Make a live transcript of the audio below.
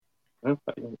There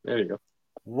you go.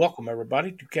 Welcome,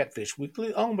 everybody, to Catfish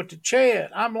Weekly. On with the Chad.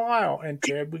 I'm Lyle. And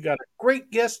Chad, we got a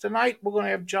great guest tonight. We're going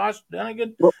to have Josh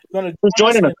Dunnigan Well, going to who's join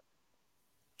us. joining us? And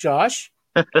Josh,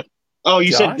 Oh,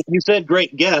 Josh, you said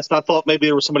great guest. I thought maybe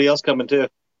there was somebody else coming too.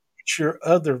 it's your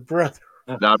other brother.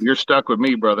 No, you're stuck with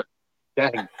me, brother.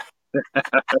 Dang.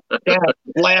 Yeah,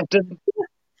 blasted.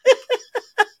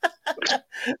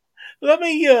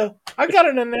 I got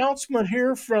an announcement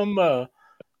here from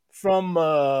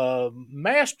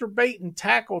Masturbate and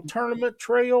Tackle Tournament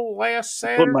Trail last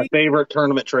One of my Saturday. favorite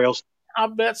tournament trails. I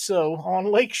bet so. On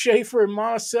Lake Schaefer in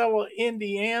Monticello,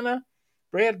 Indiana.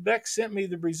 Brad Beck sent me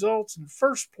the results. In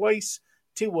first place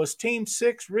was Team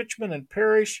 6, Richmond and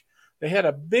Parrish. They had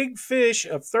a big fish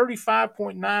of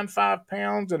 35.95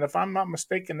 pounds, and if I'm not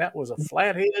mistaken, that was a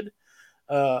flathead,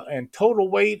 and total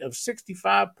weight of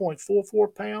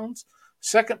 65.44 pounds.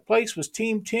 Second place was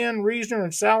Team 10, Reasoner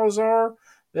and Salazar.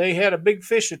 They had a big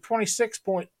fish of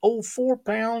 26.04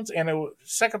 pounds and a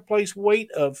second place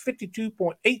weight of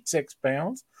 52.86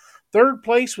 pounds. Third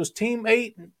place was Team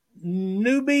 8,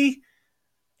 Newbie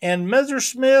and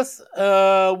Messersmith,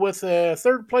 with a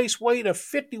third place weight of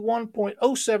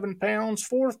 51.07 pounds.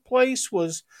 Fourth place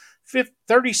was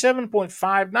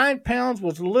 37.59 pounds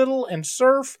was Little and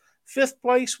Surf. Fifth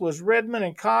place was Redmond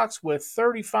and Cox with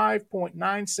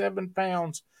 35.97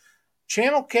 pounds.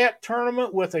 Channel Cat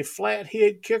tournament with a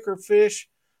flathead kicker fish,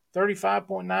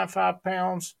 35.95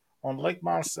 pounds on Lake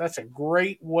Monticello. That's a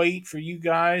great weight for you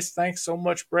guys. Thanks so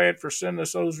much, Brad, for sending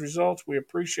us those results. We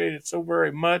appreciate it so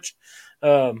very much.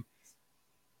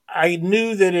 I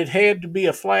knew that it had to be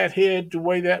a flathead to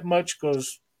weigh that much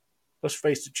because, let's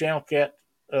face it, Channel Cat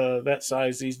that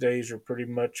size these days are pretty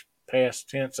much past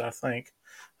tense, I think.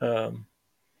 Um,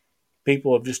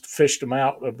 People have just fished them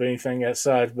out of anything that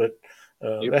size, but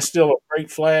Yep. that's still a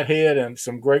great flathead and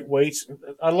some great weights.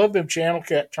 I love them Channel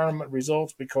Cat tournament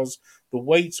results because the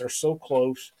weights are so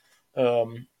close.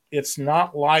 It's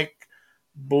not like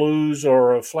blues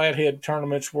or flathead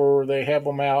tournaments where they have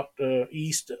them out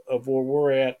east of where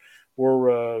we're at,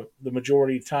 where the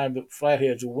majority of the time the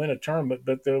flatheads will win a tournament,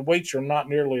 but the weights are not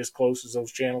nearly as close as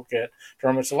those Channel Cat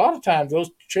tournaments. A lot of times,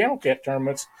 those Channel Cat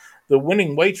tournaments, the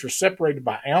winning weights are separated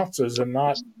by ounces and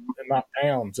not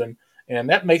pounds, and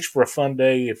that makes for a fun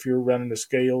day if you're running the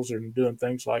scales and doing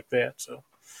things like that. So,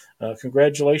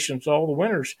 congratulations to all the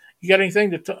winners. You got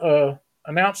anything to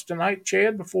announce tonight,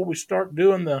 Chad, before we start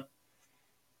doing the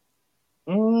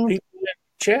Mm, people in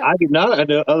chat? I do not. I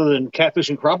know, other than Catfish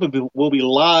and Crappie will be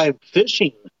live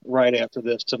fishing right after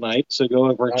this tonight. So go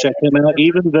over and check him out,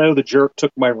 even though the jerk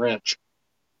took my wrench.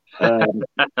 Um,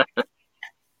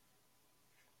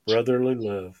 Brotherly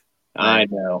love. I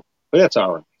know. But that's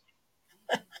all right.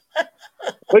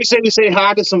 What do you say we say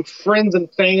hi to some friends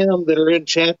and fam that are in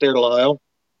chat there, Lyle?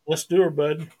 Let's do her,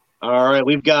 bud. All right,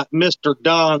 we've got Mr.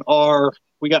 Don R.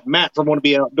 We got Matt from Wanna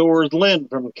Be Outdoors, Lynn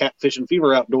from Catfish and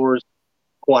Fever Outdoors,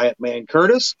 Quiet Man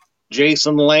Curtis,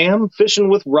 Jason Lamb, Fishing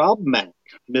with Rob Mack,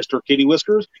 Mr. Kitty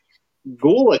Whiskers,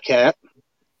 Gula Cat,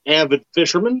 Avid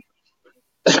Fisherman.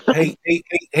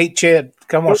 Hey, Chad,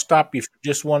 come on, stop you for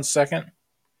just 1 second.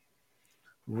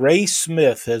 Ray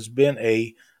Smith has been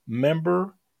a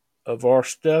member of our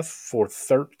stuff for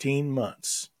 13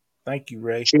 months. Thank you,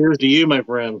 Ray. Cheers to you, my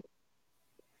friend.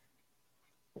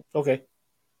 Okay.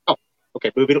 Oh,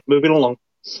 okay, moving along.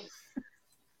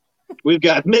 We've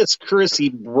got Miss Chrissy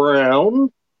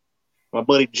Brown, my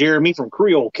buddy Jeremy from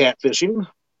Creole Catfishing.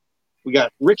 We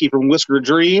got Ricky from Whisker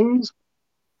Dreams,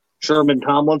 Sherman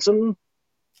Tomlinson.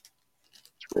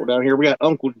 Scroll down here. We got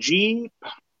Uncle G,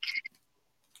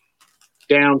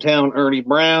 Downtown Ernie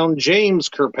Brown, James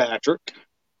Kirkpatrick.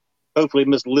 Hopefully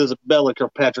Miss Lizabella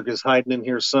Kirkpatrick is hiding in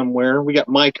here somewhere. We got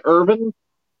Mike Irvin,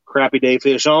 Crappy Day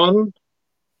Fish On,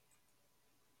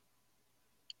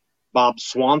 Bob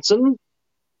Swanson.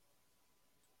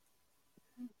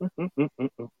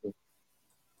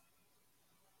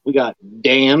 We got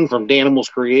Dan from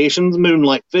Danimals Creations,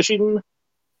 Moonlight Fishing.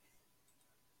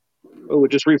 Oh,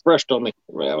 it just refreshed on me.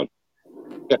 We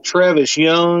got Travis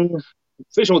Young,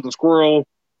 Fishing with the Squirrel,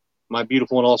 my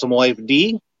beautiful and awesome wife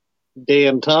Dee,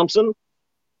 Dan Thompson,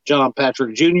 John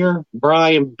Patrick Jr.,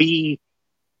 Brian B.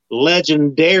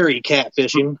 Legendary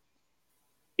Catfishing.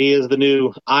 He is the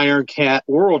new Iron Cat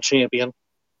World Champion.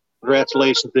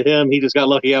 Congratulations to him. He just got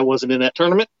lucky I wasn't in that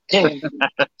tournament. We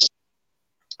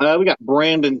got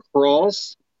Brandon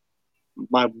Cross,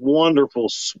 my wonderful,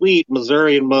 sweet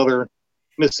Missourian mother,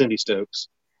 Miss Cindy Stokes.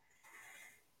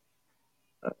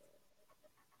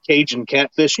 Cajun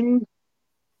Catfishing,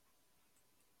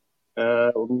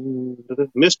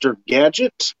 Mr.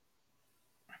 Gadget,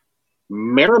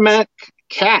 Merrimack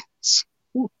Cats,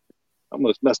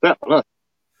 Almost messed that one up.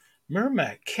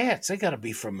 Merrimack Cats, they got to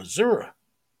be from Missouri.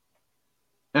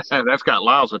 That's got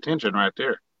Lyle's attention right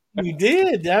there. You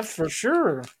did, that's for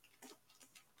sure.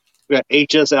 We got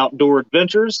HS Outdoor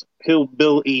Adventures,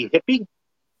 Hillbilly Hippie.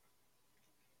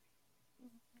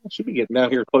 Should be getting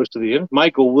down here close to the end.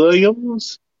 Michael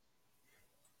Williams.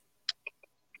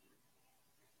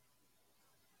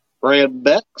 Brad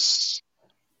Becks.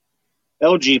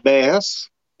 LG Bass.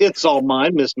 It's All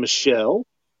Mine, Miss Michelle.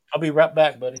 I'll be right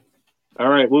back, buddy. All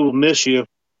right, we will miss you.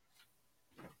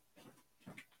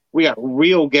 We got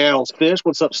Real Gals Fish.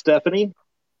 What's up, Stephanie?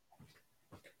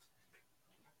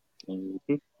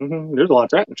 There's a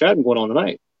lot of chatting going on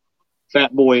tonight.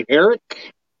 Fat Boy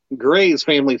Eric. Gray's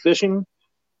Family Fishing.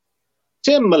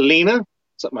 Tim Molina.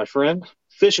 What's up, my friend?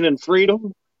 Fishing in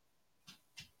Freedom.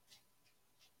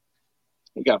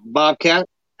 We got Bobcat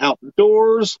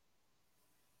Outdoors.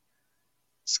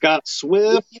 Scott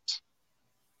Swift.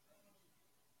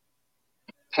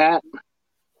 Pat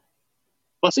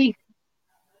Bussy.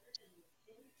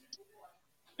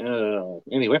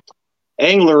 Anyway.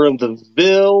 Angler of the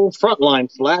Ville.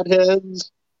 Frontline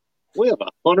Flatheads. We have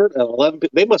 111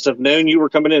 people. They must have known you were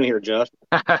coming in here, Josh.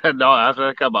 No, I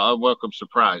think I'm an unwelcome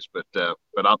surprise, but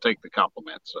I'll take the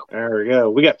compliment. So there we go.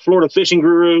 We got Florida Fishing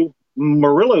Guru,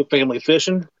 Murillo Family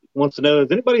Fishing. Wants to know,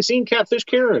 has anybody seen Catfish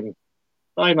Karen?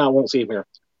 I won't see him here.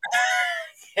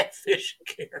 Catfish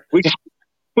Karen.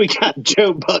 We got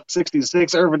Joe Buck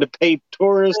 66, Irvin DePay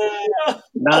Tourist,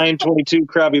 922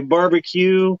 Krabby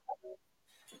Barbecue.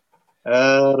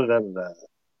 I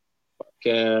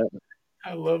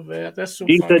love that. That's so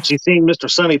She funny. said she's seen Mr.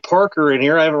 Sonny Parker in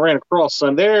here. I haven't ran across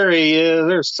Sonny. There he is.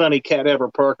 There's Sonny Cat Ever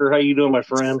Parker. How you doing, my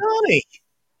friend? Sonny.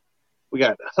 We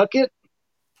got Huckett.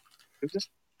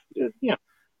 Yeah.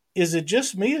 Is it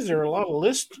just me? Is there a lot of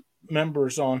list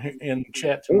members on here in the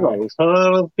chat There's tonight? a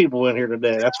ton of people in here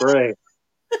today. That's right.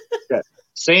 Got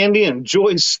Sandy and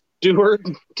Joyce Stewart,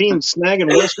 Team Snag and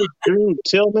Wesley, Drew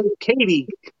Tillman, Katie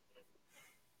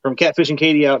from Catfishing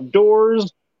Katie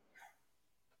Outdoors.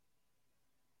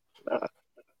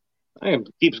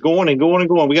 Keeps going and going and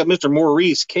going. We got Mr.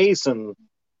 Maurice Case and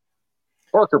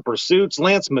Parker Pursuits,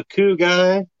 Lance McCoo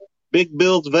guy, Big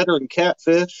Bill's Veteran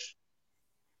Catfish,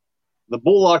 the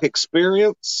Bullock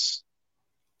Experience.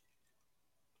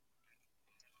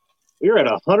 We're at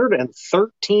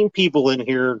 113 people in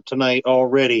here tonight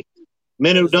already.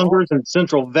 Minnow Dunkers and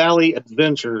Central Valley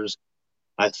Adventures.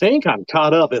 I think I'm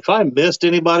caught up. If I missed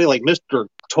anybody like Mr.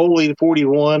 Totally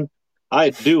 41,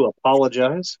 I do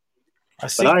apologize.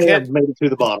 But I have made it to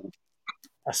the bottom.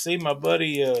 I see my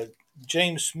buddy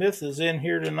James Smith is in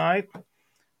here tonight.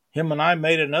 Him and I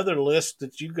made another list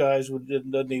that you guys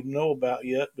doesn't even know about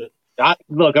yet. But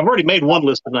look, I've already made one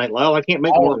list tonight, Lyle. I can't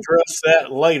make I'll more. address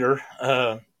that later.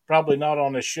 Probably not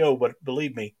on this show, but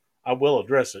believe me, I will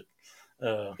address it.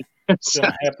 It's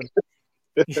going to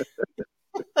happen.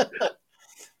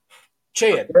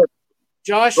 Chad,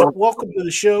 Josh, welcome to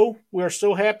the show. We're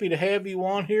so happy to have you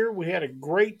on here. We had a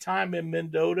great time in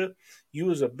Mendota. You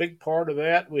was a big part of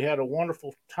that. We had a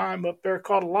wonderful time up there.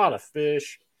 Caught a lot of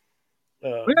fish. We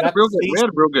had a real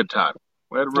good time.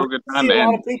 We had a real good time. A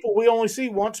lot of people we only see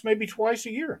once, maybe twice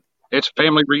a year. It's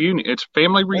family reunion. It's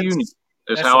family reunion.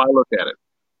 That's how I look at it.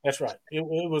 That's right. It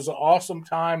was an awesome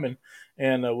time,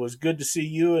 and it was good to see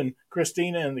you and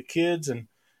Christina and the kids, and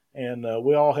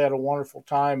we all had a wonderful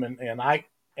time. And I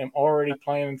am already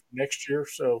planning for next year.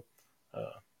 So,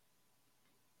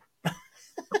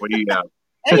 what do you got?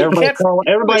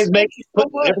 Everybody's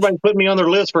putting me on their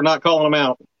list for not calling them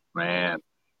out. Man,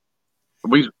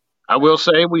 I will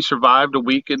say we survived a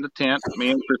week in the tent. Me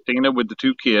and Christina with the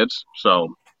two kids.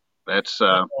 So that's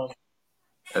quite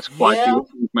the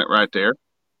achievement right there.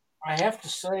 I have to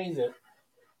say that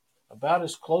about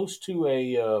as close to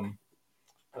a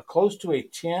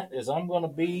tent as I'm going to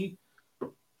be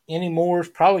anymore is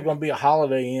probably going to be a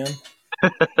Holiday Inn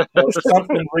or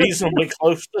something reasonably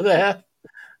close to that.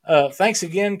 Thanks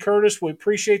again, Curtis. We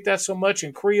appreciate that so much.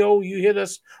 And Creole, you hit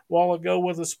us a while ago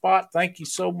with a spot. Thank you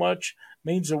so much.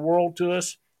 Means the world to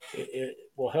us. It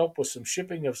will help with some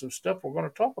shipping of some stuff we're going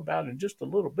to talk about in just a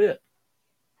little bit.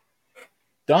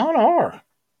 Don R.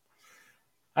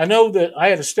 I know that I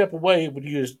had to step away when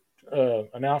you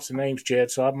announced the names, Chad,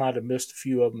 so I might have missed a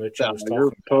few of them that you was talking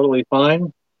about. Totally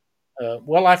fine.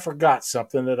 Well, I forgot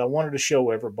something that I wanted to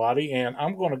show everybody, and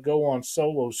I'm going to go on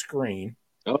solo screen.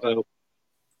 Uh-oh.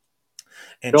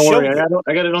 Don't worry,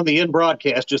 I got it on the in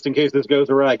broadcast just in case this goes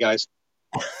awry, guys.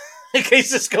 In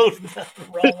case this goes the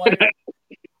wrong way.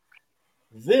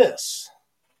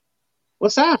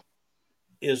 What's that?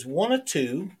 Is one of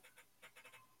two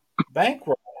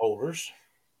bankroll holders.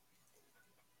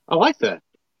 I like that.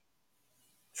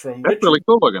 from That's really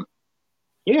cool looking.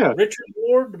 Yeah. Richard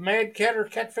Ward, the Mad Catter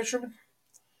Catfisherman.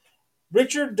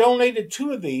 Richard donated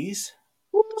 2 of these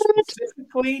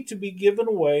specifically to be given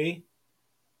away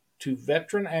to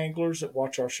veteran anglers that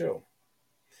watch our show.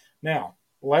 Now,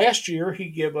 last year he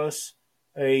gave us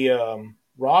a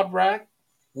rod rack,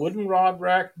 wooden rod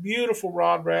rack, beautiful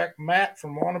rod rack. Matt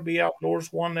from Wannabe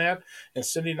Outdoors won that, and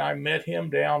Cindy and I met him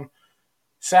down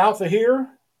south of here.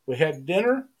 We had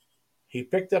dinner. He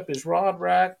picked up his rod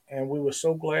rack, and we were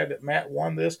so glad that Matt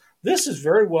won this. This is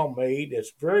very well made.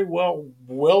 It's very well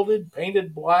welded,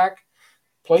 painted black,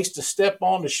 place to step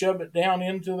on to shove it down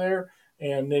into there,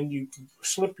 and then you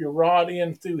slip your rod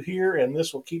in through here, and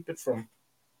this will keep it from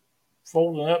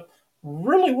folding up.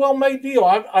 Really well made deal.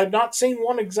 I've not seen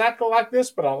one exactly like this,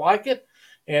 but I like it.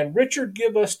 And Richard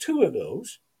give us 2 of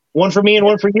those. One for me and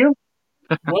one for you?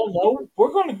 Well, no,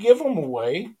 we're going to give them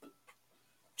away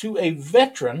to a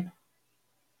veteran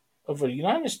of the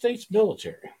United States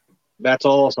military. That's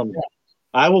awesome. Yeah.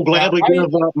 I will gladly give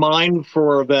up mine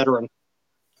for a veteran.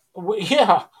 We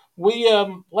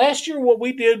last year what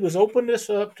we did was open this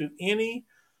up to any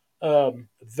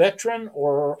veteran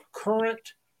or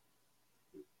current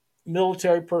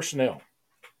military personnel.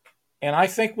 And I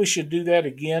think we should do that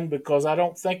again because I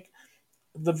don't think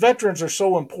the veterans are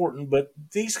so important, but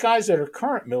these guys that are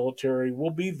current military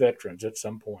will be veterans at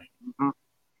some point. Mm-hmm.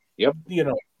 Yep. You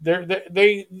know,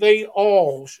 they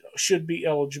all should be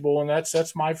eligible, and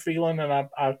that's my feeling. And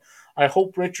I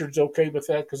hope Richard's okay with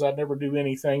that because I never do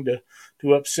anything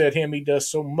to upset him. He does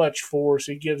so much for us.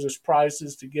 He gives us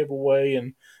prizes to give away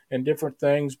and different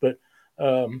things. But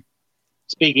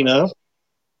speaking of,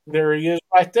 there he is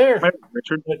right there. Hi,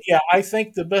 Richard. But yeah, I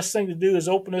think the best thing to do is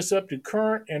open this up to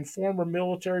current and former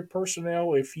military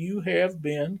personnel if you have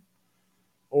been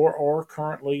or are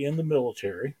currently in the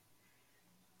military.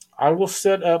 I will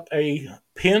set up a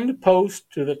pinned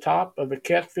post to the top of the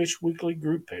Catfish Weekly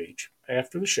group page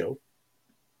after the show.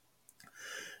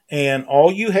 And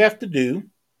all you have to do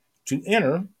to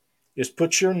enter is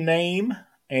put your name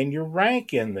and your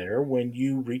rank in there when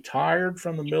you retired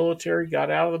from the military, got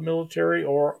out of the military,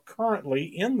 or currently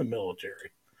in the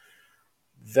military.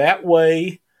 That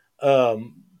way,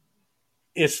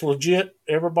 it's legit.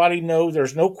 Everybody knows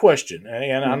there's no question.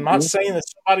 And I'm not saying that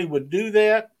somebody would do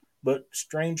that, but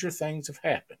stranger things have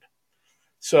happened.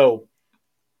 So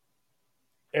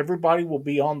everybody will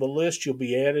be on the list. You'll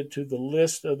be added to the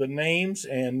list of the names.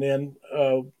 And then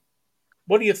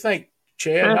what do you think,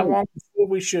 Chad? How long before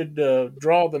we should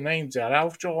draw the names out?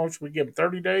 How long should we give them?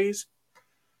 30 days?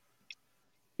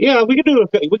 Yeah, we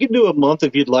could do a month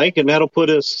if you'd like, and that'll put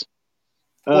us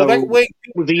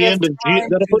the end of June.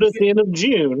 That'll put us the end of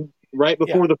June, right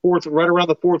before the 4th, right around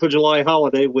the 4th of July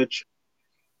holiday, which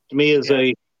to me is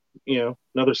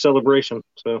another celebration.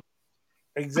 So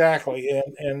exactly,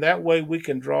 and that way we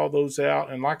can draw those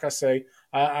out. And like I say,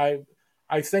 I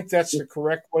think that's the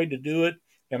correct way to do it.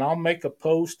 And I'll make a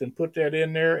post and put that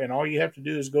in there. And all you have to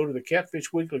do is go to the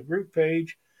Catfish Weekly group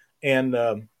page and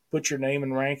put your name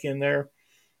and rank in there.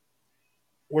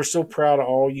 We're so proud of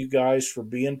all you guys for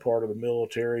being part of the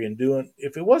military and doing.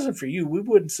 If it wasn't for you, we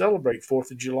wouldn't celebrate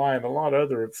 4th of July and a lot of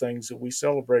other things that we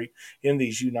celebrate in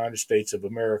these United States of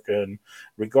America. And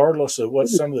regardless of what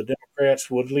some of the Democrats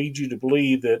would lead you to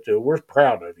believe, that we're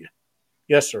proud of you.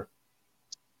 Yes, sir.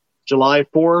 July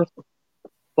 4th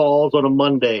falls on a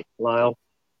Monday, Lyle.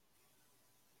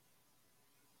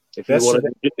 If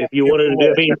you wanted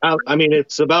to do, I mean,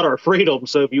 it's about our freedom.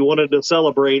 So if you wanted to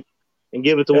celebrate and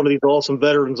give it to one of these awesome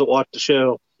veterans that watch the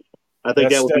show, I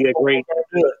think that would be a great.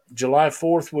 July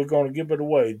 4th, we're going to give it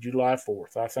away. July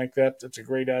 4th. I think that's a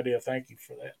great idea. Thank you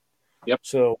for that. Yep.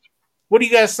 So, what do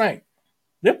you guys think?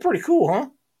 They're pretty cool, huh?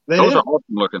 Those are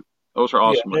awesome looking. Those are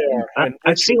awesome looking.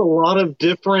 I've seen a lot of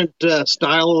different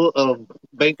style of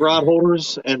bank rod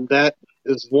holders, and that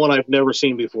is one I've never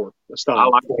seen before. I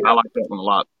like that one a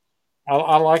lot.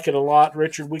 I like it a lot,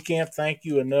 Richard. We can't thank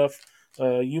you enough.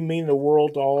 You mean the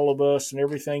world to all of us and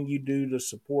everything you do to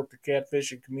support the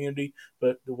catfishing community,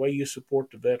 but the way you support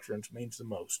the veterans means the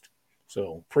most.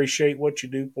 So appreciate what you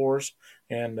do for us,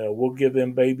 and we'll give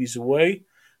them babies away.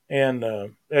 And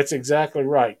that's exactly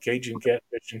right, Cajun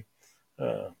Catfishing.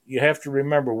 You have to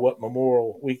remember what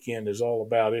Memorial Weekend is all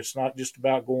about. It's not just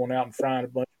about going out and frying a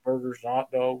bunch of burgers and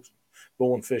hot dogs,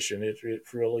 going fishing. It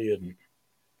really isn't.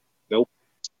 Nope.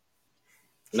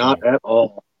 Not at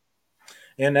all.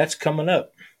 And that's coming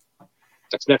up.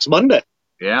 That's next Monday.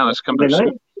 Yeah, that's coming up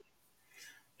soon.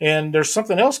 And there's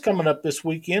something else coming up this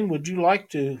weekend. Would you like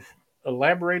to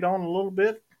elaborate on a little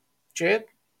bit, Chad?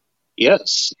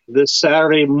 Yes. This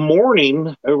Saturday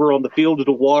morning over on the Field of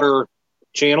the Water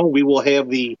channel, we will have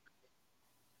the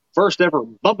first ever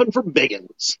Bumping for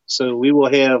Biggins. So we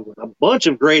will have a bunch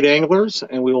of great anglers,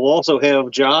 and we will also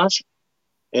have Josh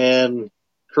and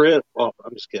Chris. Oh,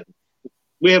 I'm just kidding.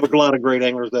 We have a lot of great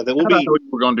anglers that will be.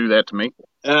 We're going to do that to me.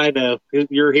 I know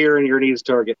you're here and you're an easy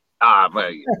target.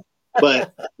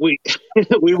 But we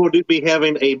will be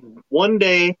having a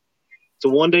one-day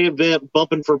event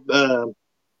bumping for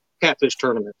catfish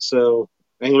tournament. So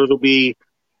anglers will be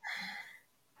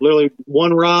literally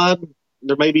one rod.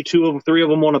 There may be three of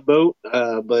them on a boat,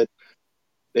 but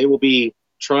they will be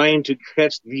trying to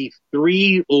catch the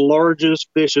 3 largest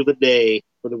fish of the day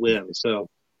for the win. So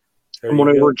come on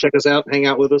over and check us out, hang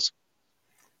out with us.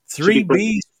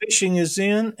 3B's Fishing is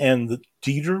in, and the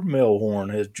Dieter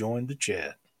Melhorn has joined the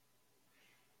chat.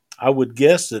 I would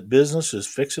guess that business is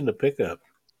fixing to pick up.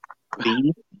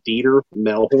 The Dieter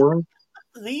Melhorn?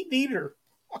 The Dieter.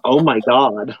 Oh, my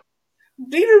God.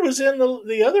 Dieter was in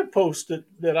the other post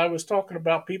that I was talking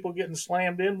about, people getting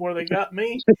slammed in where they got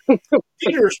me.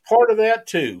 Dieter's part of that,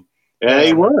 too. Yeah,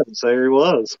 he was. There he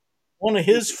was. One of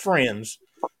his friends.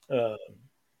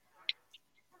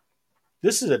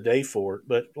 This is a day for it,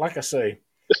 but like I say,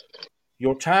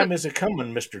 your time isn't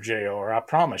coming, Mr. JR. I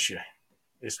promise you.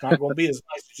 It's not going to be as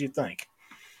nice as you think.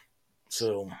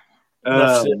 So,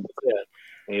 enough said with that.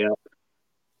 Yeah.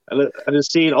 I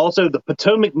just seen also the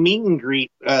Potomac meet and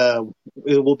greet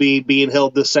it will be being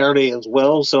held this Saturday as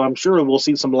well. So I'm sure we'll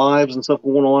see some lives and stuff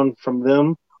going on from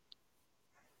them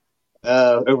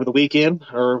over the weekend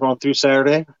or on through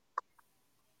Saturday.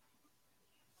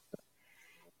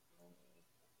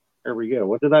 There we go.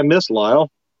 What did I miss,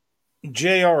 Lyle?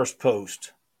 JR's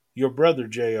post. Your brother,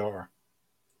 JR.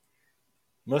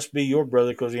 Must be your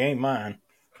brother because he ain't mine.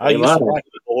 I used to like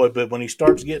the boy, but when he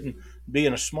starts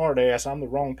being a smart ass, I'm the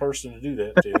wrong person to do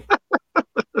that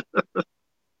to.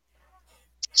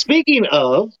 Speaking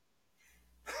of,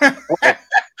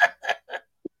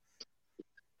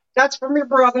 that's from your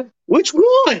brother. Which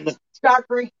one?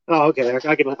 Dockery. Oh, okay.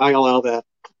 I allow that.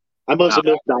 I must have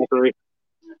missed Dockery.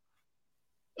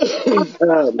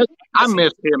 I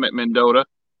missed him at Mendota.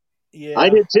 Yeah, I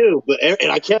did too.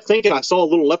 And I kept thinking I saw a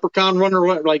little leprechaun running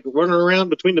around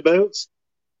between the boats,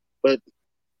 but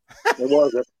it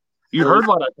wasn't. You heard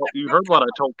what I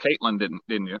told Caitlin,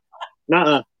 didn't you?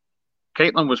 Nuh-uh.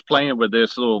 Caitlin was playing with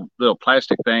this little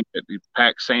plastic thing that you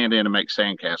pack sand in and make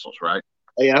sandcastles, right?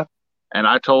 Yeah. And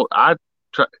I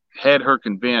had her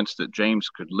convinced that James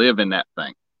could live in that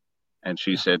thing. And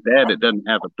she said, Dad, it doesn't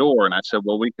have a door. And I said,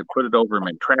 well, we could put it over him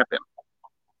and trap him.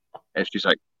 And she's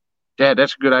like, Dad,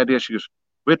 that's a good idea. She goes,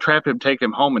 we'll trap him, take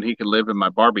him home, and he can live in my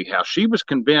Barbie house. She was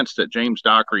convinced that James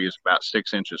Dockery is about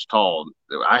 6 inches tall.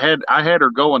 I had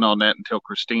her going on that until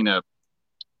Christina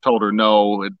told her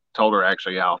no. It told her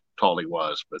actually how tall he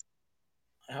was. But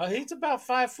he's about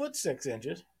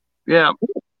 5'6". Yeah.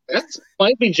 That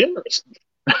might be generous.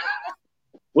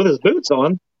 With his boots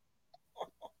on.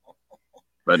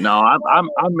 But no,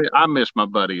 I missed my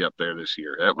buddy up there this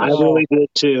year. I really did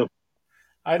too.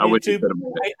 I did too.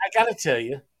 I got to tell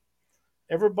you,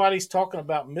 everybody's talking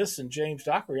about missing James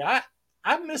Dockery.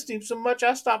 I missed him so much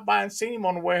I stopped by and seen him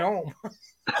on the way home.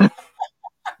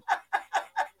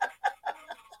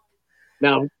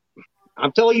 Now,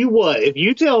 I'm telling you what, if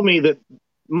you tell me that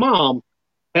Mom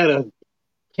had a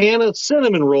can of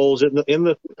cinnamon rolls in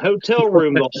the hotel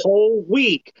room the whole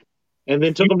week and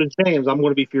then took them to James, I'm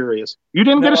going to be furious. You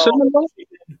didn't get a cinnamon roll?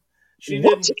 She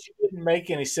didn't make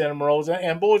any cinnamon rolls.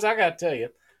 And boys, I got to tell you,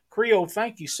 Creole,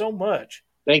 thank you so much.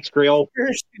 Thanks, Creole.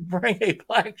 Seriously, bring a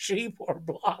black sheep or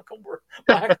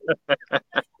black.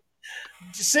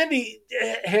 Cindy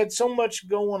had so much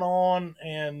going on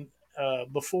and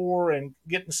before and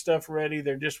getting stuff ready,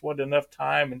 there just wasn't enough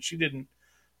time, and she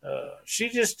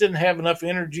just didn't have enough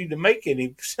energy to make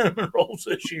any cinnamon rolls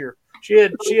this year. She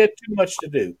had too much to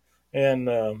do,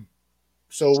 and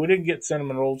so we didn't get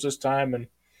cinnamon rolls this time. And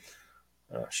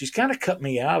she's kind of cut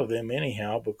me out of them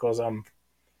anyhow because I'm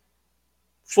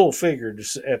full figured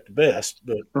at the best,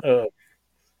 but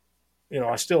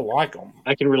I still like them.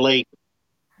 I can relate.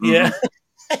 Yeah,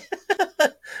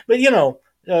 but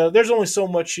there's only so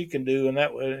much she can do,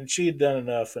 and she had done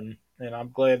enough, and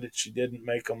I'm glad that she didn't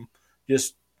make them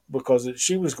just because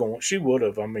she would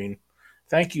have. I mean,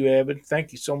 thank you, Abbott.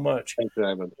 Thank you so much. Thank you,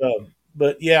 Abbott.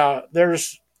 But yeah,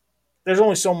 there's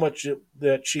only so much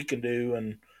that she can do,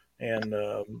 and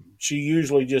she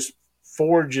usually just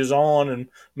forges on and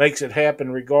makes it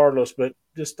happen regardless. But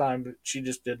this time she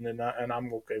just didn't, and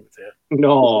I'm okay with that.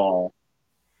 No,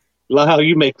 Lyle,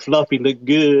 you make Fluffy look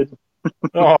good.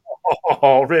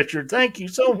 Oh, Richard, thank you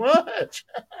so much.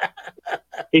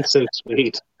 He's so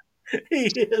sweet. He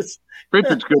is.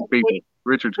 Richard's good people.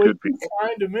 Richard's good people.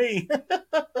 Kind to me.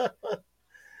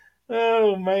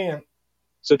 Oh, man.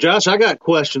 So, Josh, I got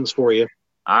questions for you.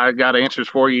 I got answers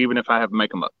for you, even if I have to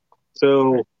make them up.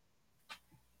 So,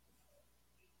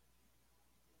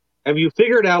 have you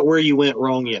figured out where you went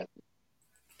wrong yet?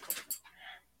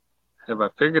 Have I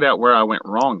figured out where I went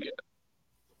wrong yet?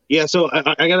 Yeah, so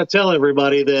I got to tell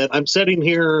everybody that I'm sitting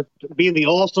here being the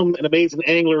awesome and amazing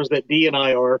anglers that Dee and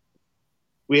I are.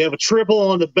 We have a triple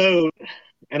on the boat,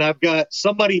 and I've got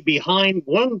somebody behind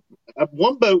one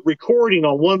boat recording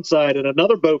on one side and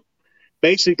another boat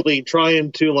basically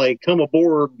trying to like come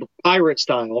aboard pirate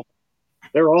style.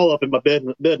 They're all up in my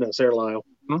business there, Lyle.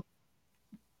 Hmm?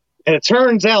 And it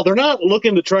turns out they're not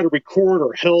looking to try to record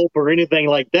or help or anything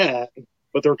like that,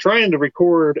 but they're trying to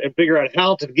record and figure out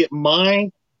how to get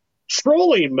my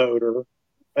trolling motor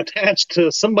attached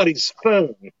to somebody's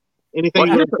phone. Anything Well,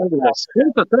 you want to say to this?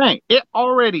 Here's the thing. It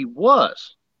already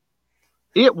was.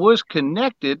 It was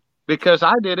connected because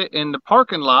I did it in the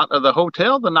parking lot of the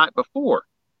hotel the night before.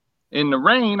 In the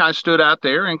rain, I stood out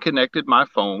there and connected my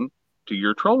phone to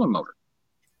your trolling motor.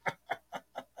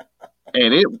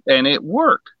 And it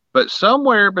worked. But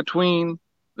somewhere between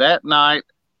that night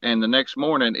and the next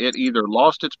morning, it either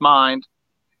lost its mind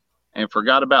and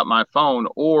forgot about my phone,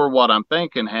 or what I'm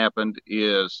thinking happened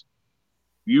is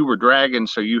you were dragging,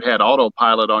 so you had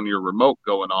autopilot on your remote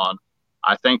going on.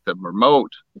 I think the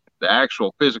remote, the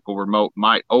actual physical remote,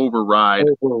 might override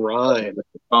the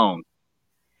phone.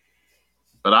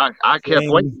 But I kept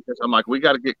waiting because I'm like, we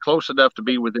got to get close enough to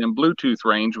be within Bluetooth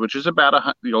range, which is about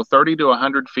 30 to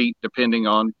 100 feet, depending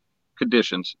on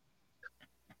conditions.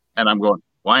 And I'm going,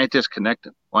 why ain't this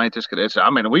connected? Why ain't this connected? I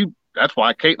mean, that's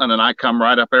why Caitlin and I come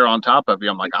right up there on top of you.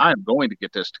 I'm like, I am going to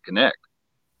get this to connect.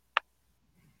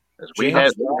 We were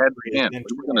going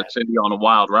to send you on a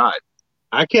wild ride.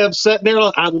 I kept sitting there.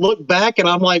 I looked back and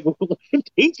I'm like,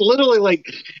 he's literally like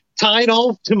tied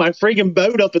off to my freaking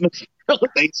boat up in the front,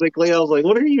 basically. I was like,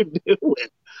 what are you doing?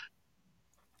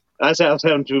 I was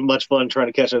having too much fun trying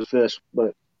to catch those fish.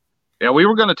 But yeah, we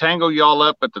were going to tangle y'all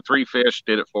up, but the three fish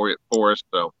did it for us.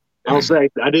 So I'll say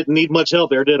I didn't need much help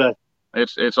there, did I?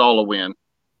 It's all a win.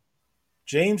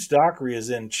 James Dockery is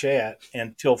in chat.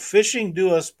 And till fishing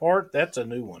do us part, that's a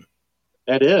new one.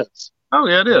 That is. Oh,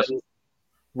 yeah, it is.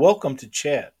 Welcome to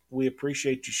chat. We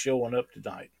appreciate you showing up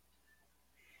tonight.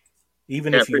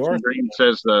 Even if you are. Green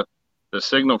says the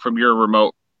signal from your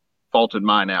remote faulted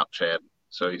mine out, Chad.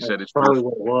 So he said it's probably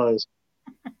what it was.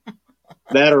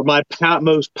 That or my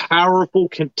most powerful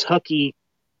Kentucky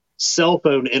cell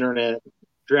phone internet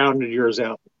drowned yours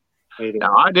out.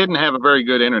 Now, I didn't have a very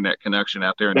good internet connection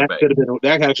out there in the bay.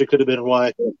 That actually could have been why.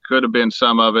 It could have been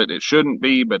some of it. It shouldn't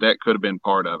be, but that could have been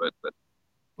part of it. But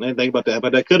I didn't think about that,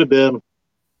 but that could have been.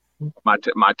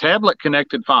 My tablet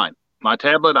connected fine. My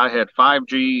tablet, I had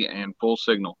 5G and full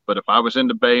signal. But if I was in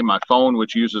the bay, my phone,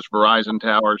 which uses Verizon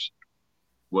towers,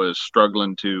 was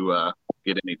struggling to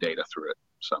get any data through it.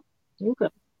 So okay.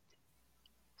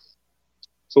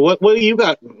 So what do you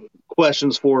got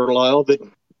questions for, Lyle?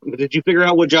 Did you figure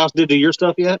out what Josh did to your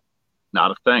stuff yet?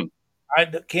 Not a thing. I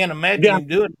can't imagine him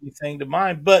doing anything to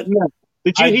mine. But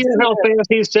did you hear how fast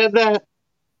he said that?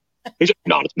 He's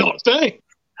not a thing.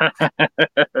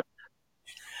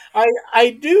 I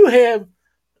do have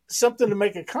something to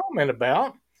make a comment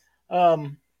about.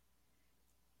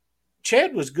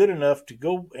 Chad was good enough to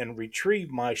go and retrieve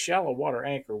my shallow water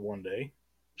anchor one day.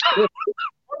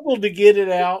 Struggled to get it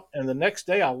out, and the next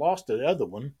day I lost the other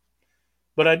one.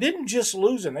 But I didn't just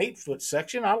lose an 8-foot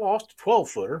section; I lost a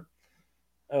 12-footer.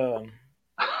 $80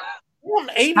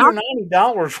 or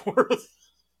 $90 worth.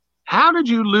 How did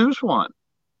you lose one?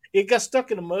 It got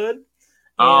stuck in the mud.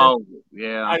 Oh,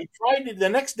 yeah. I tried to, the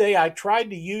next day I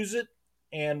tried to use it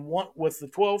and went with the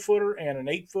 12-footer and an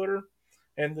 8-footer.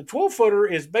 And the 12-footer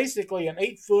is basically an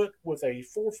 8-foot with a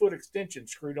 4-foot extension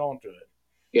screwed onto it.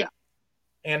 Yeah.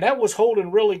 And that was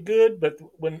holding really good, but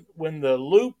when the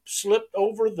loop slipped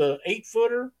over the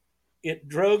 8-footer, it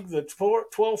drug the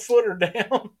 12-footer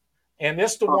down, and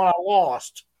that's the one I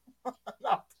lost,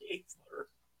 not the 8-footer.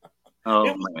 Oh,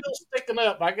 it was still sticking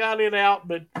up. I got it out,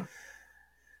 but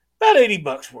about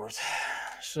 $80 worth.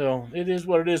 So it is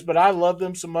what it is. But I love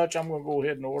them so much, I'm going to go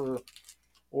ahead and order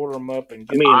them up and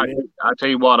get them in. I tell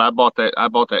you what, I bought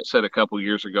that set a couple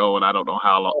years ago, and I don't know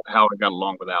how I got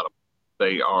along without them.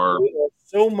 They are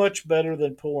so much better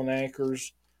than pulling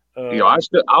anchors.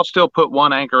 I'll still put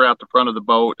one anchor out the front of the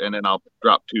boat, and then I'll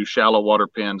drop 2 shallow water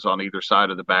pins on either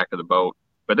side of the back of the boat.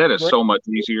 But that is so much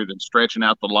easier than stretching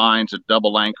out the lines and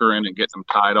double anchoring and getting them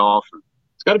tied off.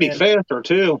 It's got to be faster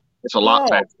too. It's a lot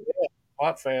faster. Yeah, a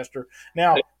lot faster.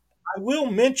 Now, I will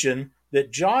mention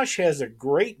that Josh has a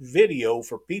great video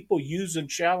for people using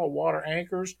shallow water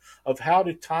anchors of how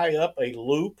to tie up a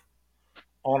loop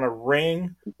on a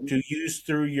ring to use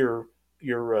through your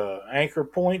anchor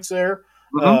points there.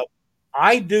 Mhm.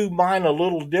 I do mine a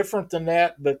little different than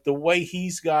that, but the way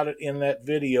he's got it in that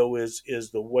video is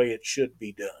the way it should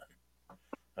be done.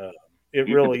 It You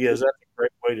could really is. That's a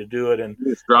great way to do it. And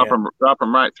just drop them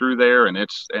right through there, and Yep.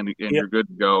 you're good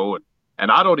to go. And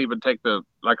I don't even take if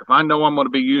I know I'm going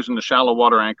to be using the shallow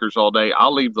water anchors all day,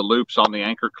 I'll leave the loops on the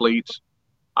anchor cleats.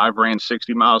 I've ran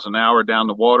 60 miles an hour down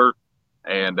the water,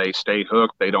 and they stay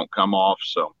hooked. They don't come off.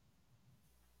 So,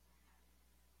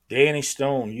 Danny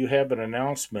Stone, you have an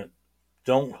announcement.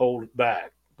 Don't hold it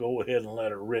back. Go ahead and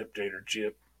let her rip, Tater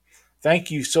Chip. Thank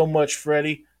you so much,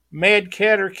 Freddie. Mad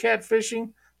Catter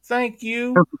Catfishing, thank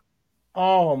you.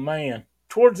 Oh, man.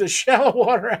 Towards the shallow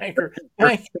water anchor.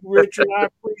 Thank you, Richard. I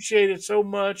appreciate it so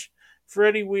much.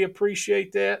 Freddie, we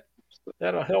appreciate that.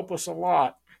 That'll help us a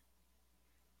lot.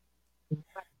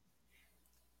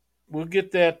 We'll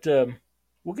get that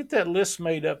list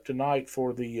made up tonight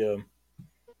for the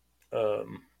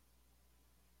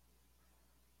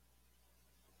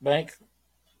bank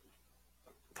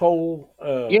poll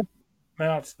Yeah.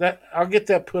 mounts. That I'll get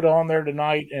that put on there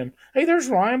tonight. And hey, there's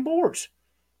Ryan Boards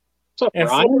What's up, and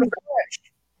Ryan? Florida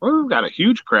Flash. we've got a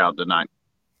huge crowd tonight.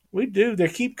 We do. They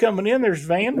keep coming in. There's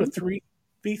Van with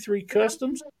B3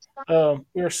 Customs.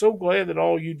 We are so glad that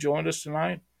all you joined us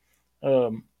tonight.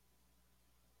 For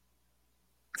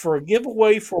a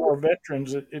giveaway for our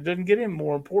veterans, it doesn't get any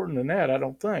more important than that, I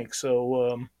don't think.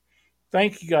 So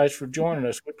thank you guys for joining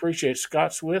us. We appreciate it.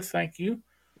 Scott Swift, thank you.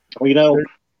 Well,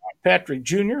 Patrick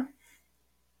Jr.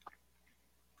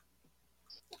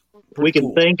 we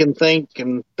can thank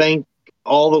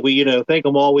all that we, thank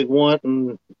them all we want.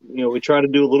 And, we try to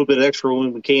do a little bit extra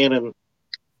when we can. And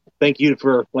thank you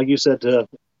for, like you said, to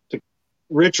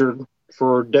Richard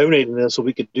for donating this so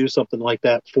we could do something like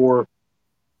that for,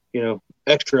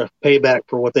 extra payback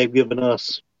for what they've given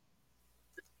us.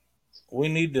 We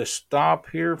need to stop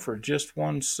here for just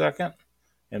 1 second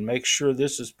and make sure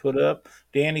this is put up.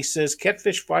 Danny says,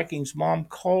 Catfish Vikings mom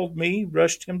called me,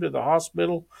 rushed him to the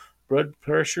hospital. Blood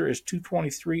pressure is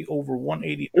 223 over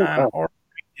 189. Heart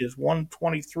rate is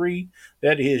 123.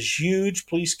 That is huge.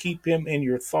 Please keep him in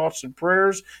your thoughts and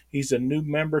prayers. He's a new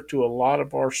member to a lot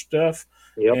of our stuff.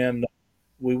 Yep. And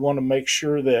we want to make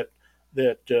sure that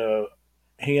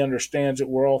he understands that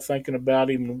we're all thinking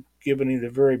about him and giving him the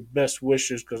very best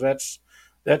wishes, because that's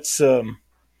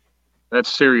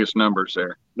serious numbers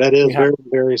there. That is very,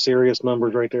 very serious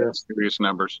numbers right there. That's serious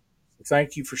numbers.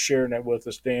 Thank you for sharing that with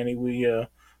us, Danny. We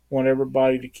want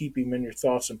everybody to keep him in your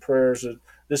thoughts and prayers.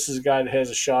 This is a guy that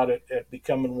has a shot at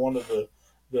becoming one of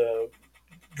the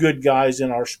good guys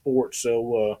in our sport.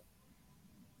 So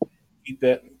keep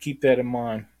that in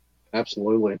mind.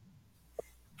 Absolutely.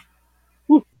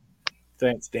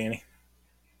 Thanks, Danny.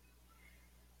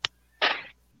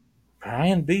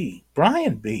 Brian B.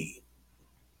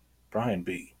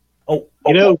 Oh,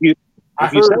 if you say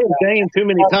his heard name too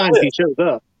many times, he shows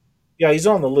up. Yeah, he's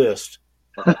on the list.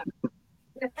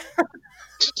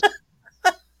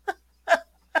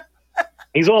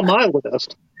 He's on my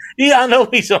list. Yeah, I know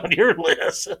he's on your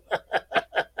list.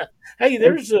 Hey,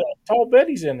 there's Tall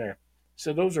Betty's in there.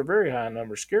 So those are very high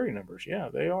numbers, scary numbers. Yeah,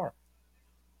 they are.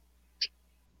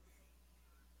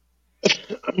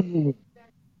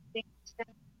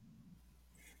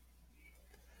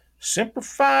 Semper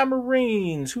Fi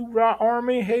Marines, hoorah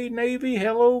Army, hey Navy,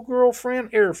 hello girlfriend,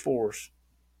 Air Force.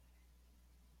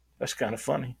 That's kind of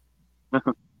funny. Let's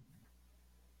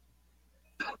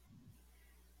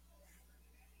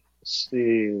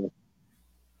see.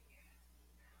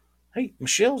 Hey,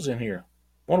 Michelle's in here.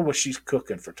 Wonder what she's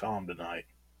cooking for Tom tonight.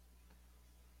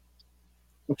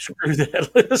 Screw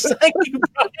that list. Thank you,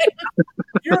 Brian.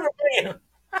 You're the man.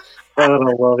 I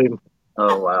don't love him.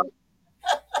 Oh, wow.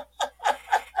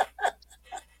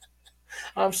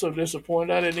 I'm so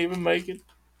disappointed I didn't even make it.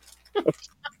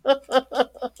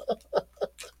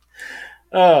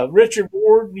 Richard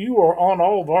Ward, you are on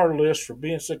all of our lists for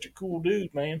being such a cool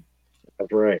dude, man.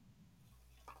 That's right.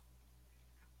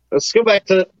 Let's go back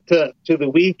to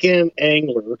the weekend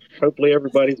angler. Hopefully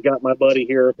everybody's got my buddy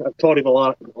here. I've taught him a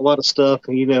lot of stuff.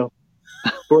 And,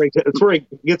 it's where he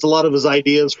gets a lot of his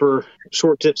ideas for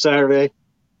Short Tip Saturday.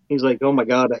 He's like, oh my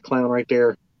God, that clown right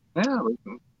there. Yeah.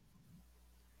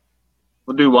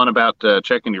 We'll do one about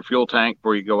checking your fuel tank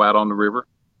before you go out on the river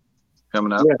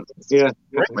coming up. Yeah.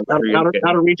 How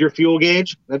to read your fuel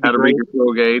gauge. That'd be how to great. read your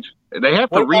fuel gauge. They have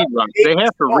to read right. They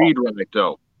have to read right,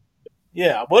 though.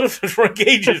 Yeah. What if the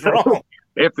gauge is wrong?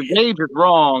 If the gauge is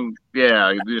wrong,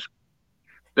 yeah, just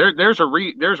there's a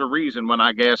reason when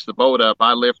I gas the boat up,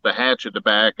 I lift the hatch at the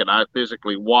back and I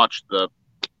physically watch the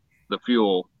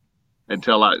fuel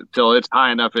until it's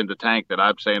high enough in the tank that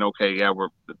I'm saying, okay, yeah,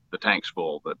 the tank's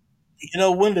full. But You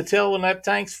know when to tell when that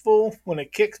tank's full? When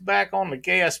it kicks back on the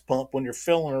gas pump when you're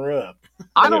filling her up.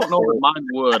 I don't know that mine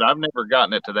would. I've never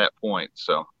gotten it to that point.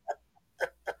 So,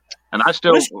 and I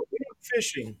still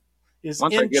fishing is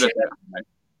once I get it there,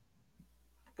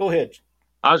 go ahead.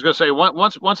 I was going to say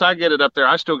once I get it up there,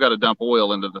 I still got to dump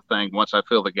oil into the thing once I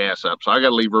fill the gas up. So I got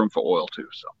to leave room for oil too.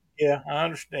 So yeah, I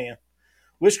understand.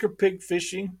 Whisker Pig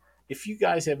Fishing. If you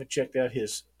guys haven't checked out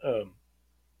his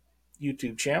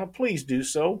YouTube channel, please do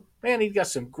so. Man, he's got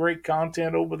some great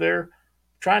content over there.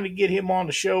 Trying to get him on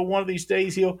the show one of these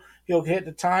days. He'll hit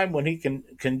the time when he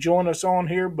can join us on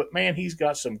here. But man, he's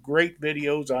got some great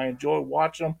videos. I enjoy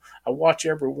watching them. I watch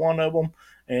every one of them.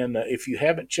 And if you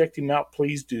haven't checked him out,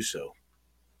 please do so.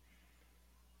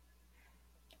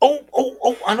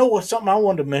 Oh! I know what's something I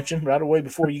wanted to mention right away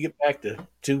before you get back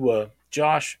to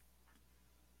Josh.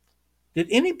 Did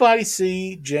anybody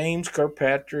see James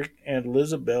Kirkpatrick and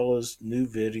Lizabella's new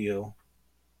video?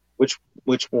 Which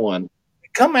one?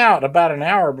 It come out about an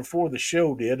hour before the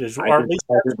show did, or at least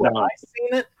that's what I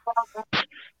seen it.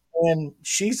 And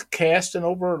she's casting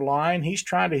over her line. He's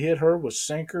trying to hit her with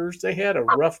sinkers. They had a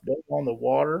rough day on the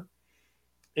water.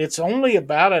 It's only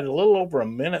about a little over a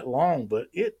minute long, but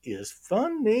it is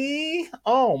funny.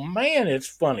 Oh, man, it's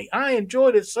funny. I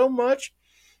enjoyed it so much.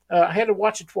 I had to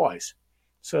watch it twice.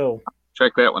 So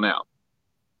check that one out.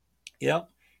 Yep.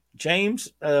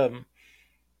 James, I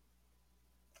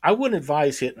wouldn't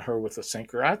advise hitting her with a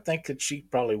sinker. I think that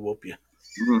she'd probably whoop you.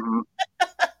 Mm-hmm.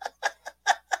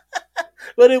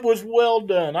 But it was well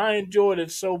done. I enjoyed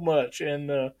it so much.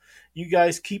 And you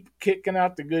guys keep kicking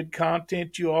out the good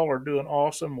content. You all are doing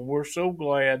awesome. And we're so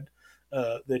glad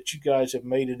that you guys have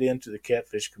made it into the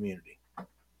catfish community.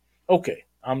 Okay,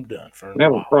 I'm done for now.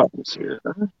 Having problems here.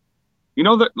 You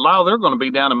know that, Lyle, they're going to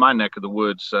be down in my neck of the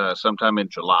woods sometime in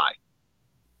July.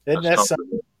 Isn't that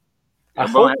something? I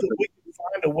hope that we can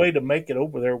find a way to make it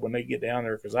over there when they get down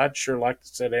there, because I'd sure like to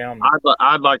sit down.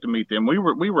 I'd like to meet them. We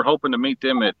were hoping to meet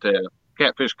them at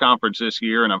Catfish Conference this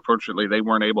year, and unfortunately they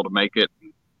weren't able to make it.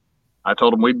 I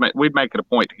told them we'd make it a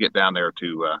point to get down there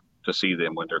to see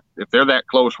them if they're that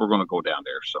close. We're going to go down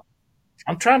there. So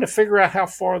I'm trying to figure out how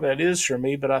far that is for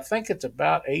me, but I think it's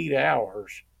about 8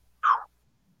 hours.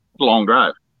 It's a long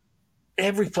drive.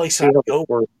 Every place I go is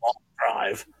a long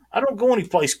drive. I don't go any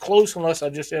place close unless I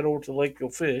just head over to the lake to go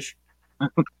fish.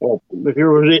 Well, if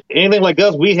you're anything like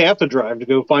us, we have to drive to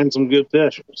go find some good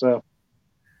fish. So,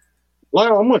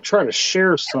 Lyle, I'm going to try to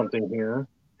share something here.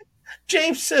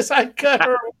 James says I'd cut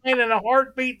her line in a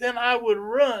heartbeat, then I would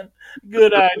run.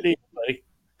 Good idea, buddy.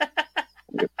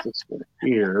 Get this one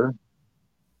here.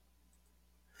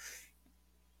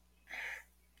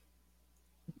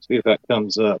 See if that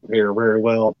comes up here very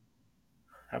well.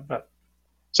 How about?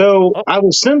 So I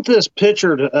was sent this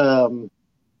picture to,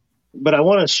 but I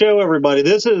want to show everybody.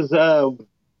 This is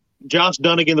Josh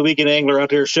Dunnigan, the Weekend Angler, out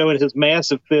there showing his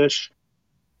massive fish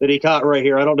that he caught right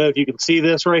here. I don't know if you can see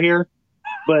this right here,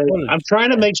 but I'm trying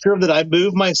to make sure that I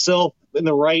move myself in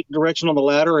the right direction on the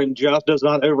ladder and Josh does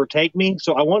not overtake me.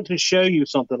 So I want to show you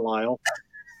something, Lyle.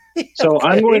 So okay.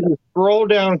 I'm going to scroll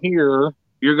down here.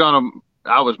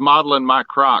 I was modeling my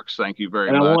Crocs. Thank you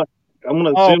very much. I'm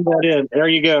going to zoom that in. There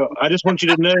you go. I just want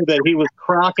you to know that he was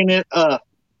crocking it up.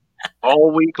 All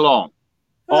week long.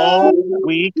 All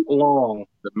week long.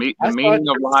 The meaning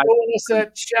of life. Us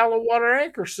that shallow water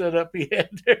anchor setup he had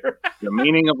there. The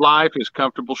meaning of life is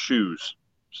comfortable shoes.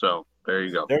 So there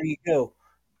you go. There you go.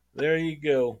 There you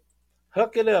go.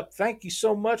 Hook it up. Thank you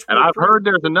so much. And I've heard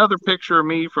there's another picture of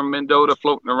me from Mendota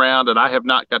floating around that I have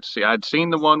not got to see. I'd seen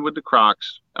the one with the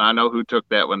Crocs. And I know who took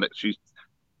that one, that she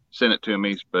sent it to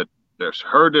me, but there's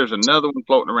another one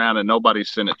floating around and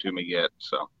nobody's sent it to me yet.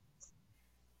 So,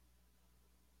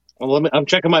 well, I'm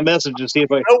checking my message to see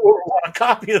if I know where a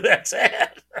copy of that's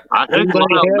at.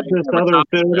 Anybody has this other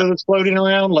photo that's floating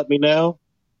around? Let me know.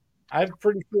 I'm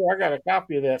pretty sure I got a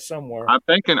copy of that somewhere. I'm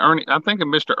thinking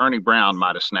Mr. Ernie Brown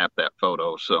might have snapped that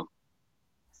photo. So,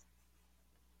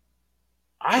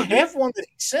 I have one that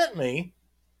he sent me.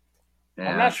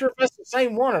 Yeah. I'm not sure if that's the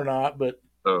same one or not, but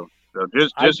so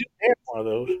just have one of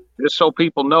those. Just so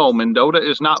people know, Mendota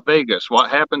is not Vegas.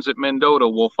 What happens at Mendota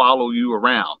will follow you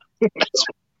around.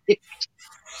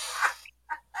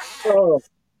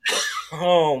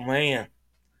 Oh man!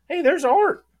 Hey, there's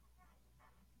Art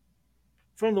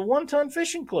from the One Ton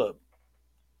Fishing Club.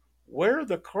 Wear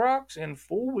the Crocs in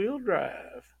 4-wheel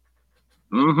drive.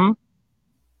 Mm-hmm.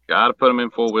 Got to put them in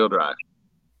 4-wheel drive.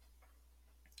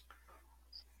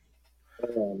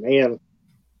 Oh man!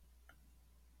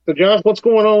 So Josh, what's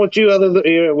going on with you? Other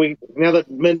than now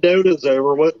that Mendota's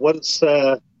over, what's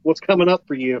What's coming up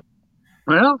for you?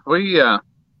 Well,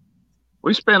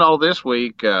 we spent all this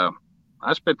week. I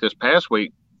spent this past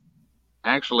week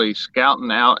actually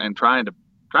scouting out and trying to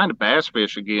bass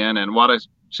fish again. And what I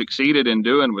succeeded in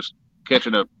doing was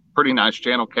catching a pretty nice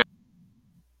channel cat.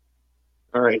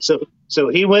 All right, so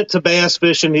he went to bass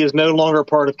fishing. He is no longer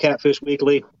part of Catfish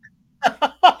Weekly.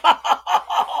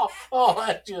 Oh,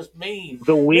 that's just mean.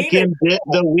 The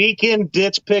weekend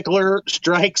ditch pickler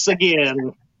strikes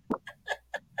again.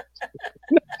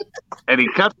 And he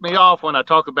cuts me off when I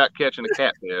talk about catching a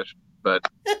catfish. But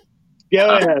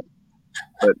Go ahead.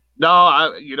 But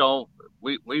no,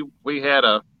 we had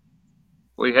a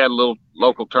little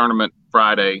local tournament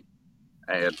Friday,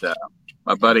 and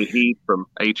my buddy Heath from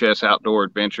HS Outdoor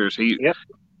Adventures, he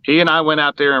and I went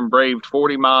out there and braved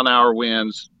 40-mile-an-hour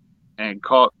winds and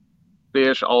caught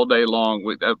fish all day long.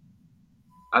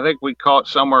 I think we caught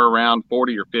somewhere around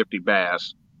 40 or 50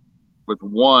 bass, with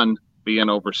one being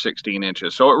over 16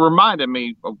 inches. So it reminded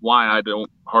me of why I don't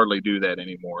hardly do that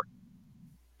anymore.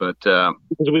 But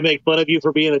because we make fun of you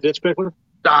for being a ditch pickler?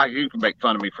 You can make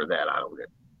fun of me for that. I don't get.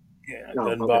 Yeah, it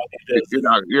doesn't bother you.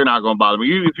 You're not going to bother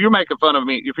me. If you're making fun of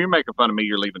me,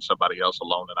 you're leaving somebody else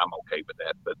alone, and I'm okay with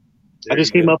that. But I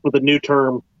just came up with a new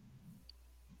term.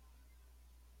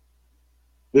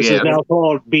 This is now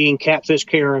called being catfish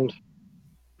Karen.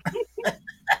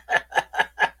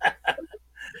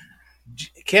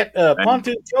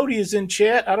 Pontoon Jody is in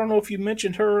chat. I don't know if you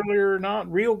mentioned her earlier or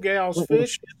not. Real Gals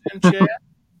Fish is in chat.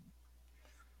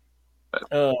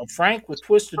 Frank with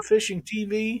Twisted Fishing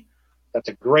TV. That's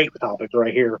a great topic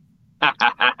right here.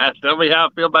 Tell me how I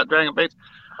feel about dragging baits.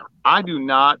 I do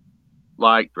not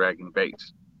like dragging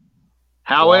baits.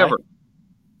 However,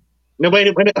 no,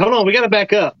 wait, hold on. We got to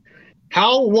back up.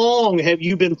 How long have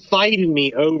you been fighting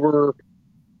me over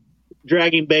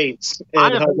dragging baits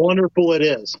and how wonderful it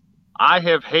is? I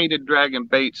have hated dragging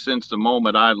baits since the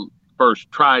moment I first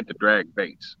tried to drag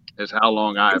baits. Is how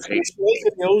long I have hated. You went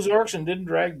to the Ozarks and didn't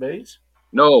drag baits?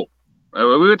 No.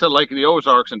 We went to Lake of the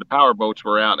Ozarks and the power boats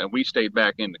were out, and we stayed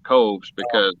back in the coves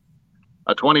because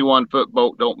a 21-foot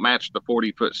boat don't match the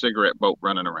 40-foot cigarette boat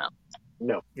running around.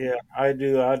 No. Yeah, I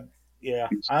do. I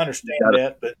understand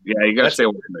that, but you got to stay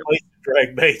away from it. Place to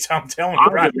drag baits. I'm telling you,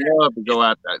 I would love to go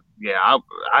out there. Yeah,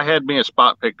 I had me a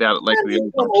spot picked out at Lake of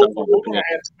the Ozarks. We're going to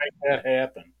have to make that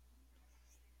happen.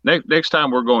 Next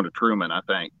time we're going to Truman, I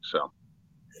think. So.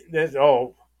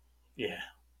 Yeah.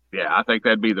 Yeah, I think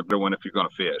that'd be the better one if you're going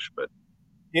to fish, but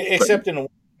except in the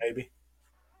winter, maybe.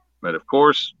 But of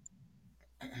course,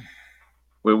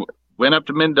 we went up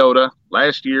to Mendota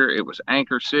last year. It was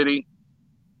Anchor City.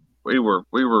 We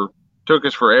took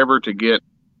us forever to get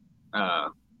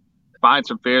find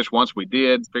some fish. Once we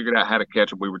did, figured out how to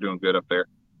catch them. We were doing good up there.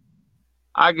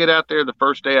 I get out there the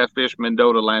first day I fished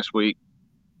Mendota last week.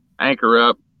 Anchor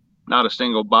up, not a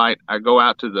single bite. I go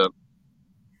out to the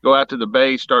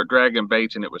bay, start dragging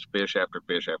baits, and it was fish after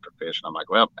fish after fish. And I'm like,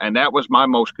 well, and that was my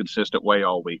most consistent way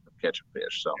all week of catching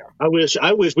fish. So I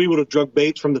wish we would have drug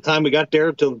baits from the time we got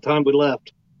there till the time we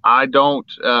left. I don't.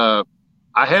 I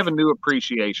have a new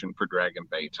appreciation for dragging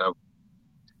baits.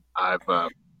 I've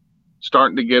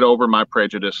starting to get over my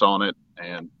prejudice on it,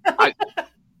 and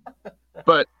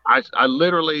but I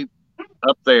literally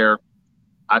up there,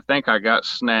 I think I got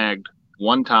snagged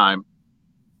one time,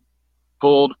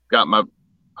 pulled, got my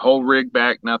whole rig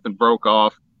back, nothing broke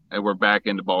off, and we're back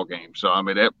in the ball game. So I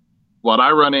mean, what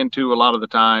I run into a lot of the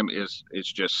time is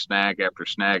it's just snag after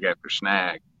snag after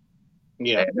snag.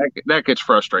 Yeah, and that gets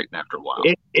frustrating after a while.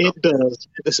 It does,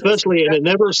 especially, and it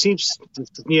never seems,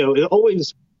 it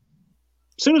always.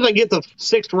 As soon as I get the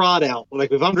sixth rod out,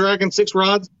 like if I'm dragging 6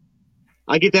 rods,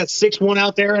 I get that 6th one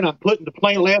out there and I put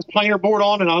the last planer board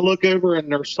on, and I look over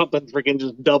and there's something freaking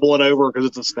just doubling over because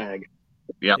it's a snag.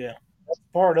 Yeah. That's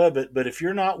part of it, but if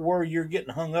you're not where you're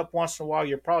getting hung up once in a while,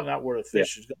 you're probably not where the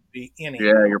fish is going to be anyway.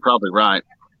 Yeah, you're probably right.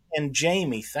 And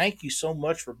Jamie, thank you so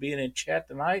much for being in chat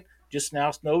tonight. Just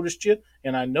now noticed you,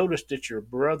 and I noticed that your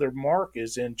brother Mark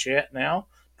is in chat now,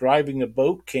 driving a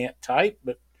boat, can't type,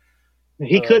 but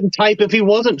he couldn't type if he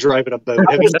wasn't driving a boat.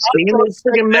 Have you seen those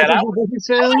freaking messages he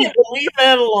sent? Leave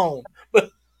that alone.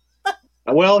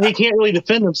 Well, he can't really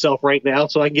defend himself right now,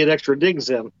 so I get extra digs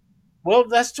in. Well,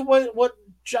 that's what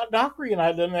John Dockery and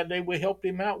I done that day. We helped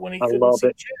him out when he couldn't see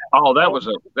chat. Oh, that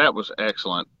was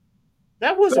excellent.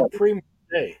 That was a premium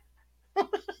day.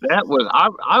 That was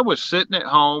I was sitting at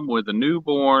home with a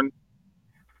newborn,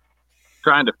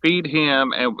 trying to feed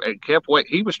him, and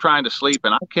he was trying to sleep,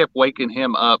 and I kept waking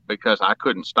him up because I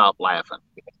couldn't stop laughing.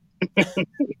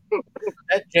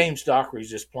 That James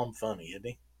Dockery's just plumb funny, isn't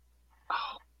he?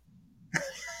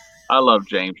 I love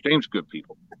James. James, good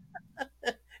people.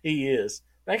 He is.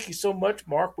 Thank you so much,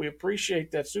 Mark. We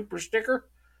appreciate that super sticker.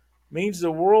 Means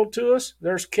the world to us.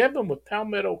 There's Kevin with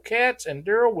Palmetto Cats and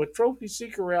Daryl with Trophy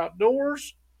Seeker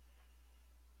Outdoors.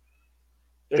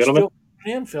 They're Gentlemen. still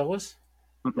coming in, fellas.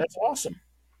 That's awesome.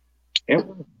 Yeah.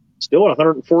 Still at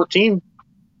 114.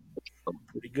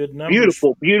 Pretty good numbers.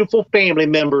 Beautiful, beautiful family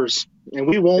members. And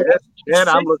we won't. Ed,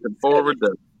 I'm looking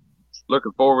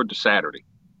forward to Saturday.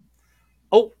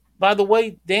 Oh, by the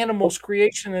way, Danimals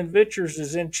Creation and Adventures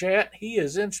is in chat. He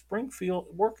is in Springfield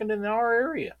working in our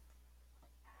area.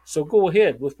 So go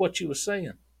ahead with what you were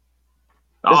saying.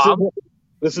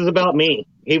 This is about me.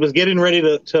 He was getting ready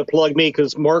to plug me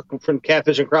because Mark from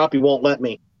Catfish and Crappie won't let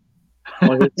me.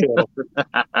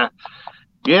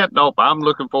 Yeah, nope. I'm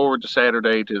looking forward to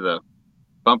Saturday to the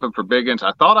Bumping for Biggins.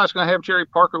 I thought I was going to have Jerry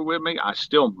Parker with me. I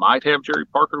still might have Jerry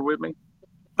Parker with me,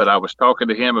 but I was talking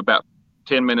to him about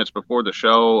 10 minutes before the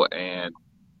show, and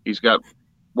he's got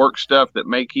work stuff that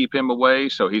may keep him away,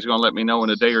 so he's going to let me know in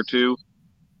a day or two.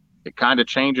 It kind of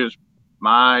changes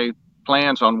my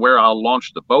plans on where I'll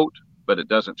launch the boat, but it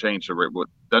doesn't change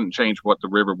what the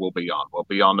river will be on. We'll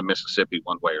be on the Mississippi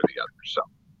one way or the other. So,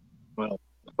 well,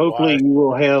 hopefully you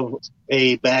will have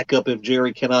a backup if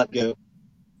Jerry cannot go.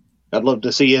 I'd love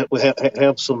to see it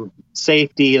have some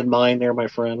safety in mind there, my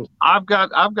friend. I've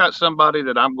got somebody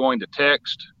that I'm going to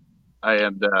text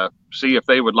and see if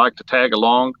they would like to tag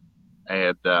along,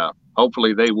 and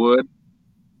hopefully they would.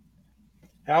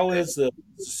 How is the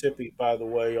Mississippi, by the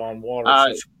way, on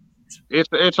water?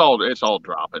 It's all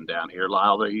dropping down here,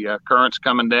 Lyle. The current's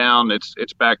coming down.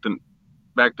 It's back to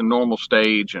normal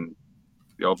stage, and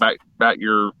back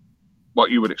what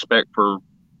you would expect for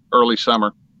early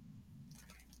summer.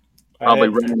 Probably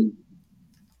running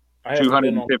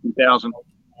 250,000.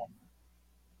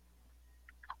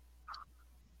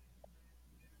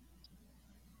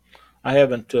 I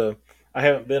haven't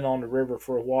been on the river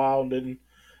for a while.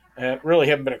 Really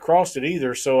haven't been across it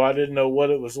either, so I didn't know what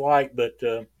it was like. But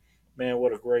man,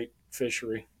 what a great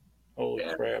fishery! Holy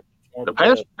crap! The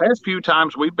past few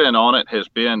times we've been on it has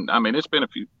been. I mean, it's been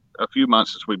a few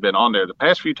months since we've been on there. The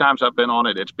past few times I've been on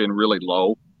it, it's been really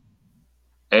low.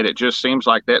 And it just seems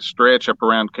like that stretch up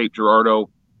around Cape Girardeau,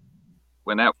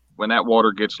 when that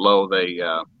water gets low, they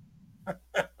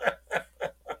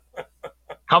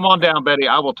come on down, Betty.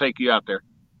 I will take you out there.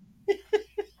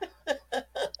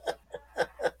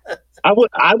 I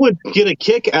would get a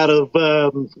kick out of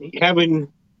having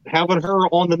her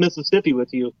on the Mississippi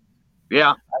with you.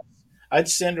 Yeah, I'd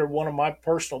send her one of my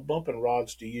personal bumping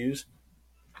rods to use.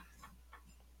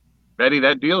 Betty,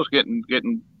 that deal's getting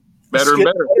better and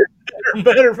better.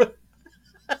 Better.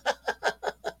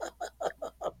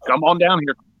 Come on down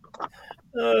here.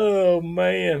 Oh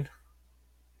man!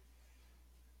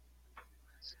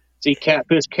 See,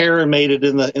 Catfish Karen made it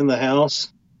in the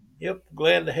house. Yep,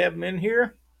 glad to have him in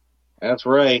here. That's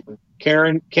right,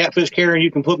 Catfish Karen.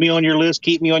 You can put me on your list,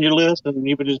 keep me on your list, and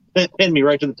you can just pin me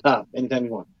right to the top anytime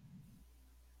you want.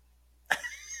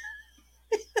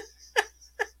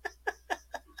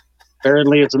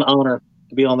 Apparently, it's an honor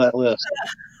to be on that list.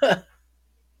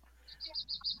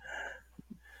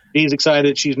 She's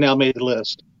excited. She's now made the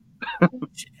list.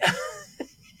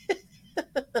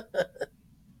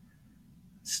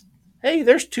 Hey,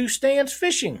 there's Two Stands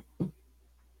Fishing.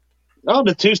 Oh,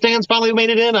 the Two Stands finally made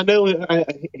it in. I know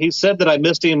he said that I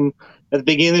missed him at the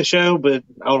beginning of the show, but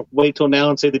I'll wait till now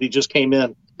and say that he just came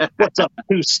in. What's up,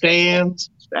 Two Stands?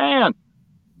 Stan.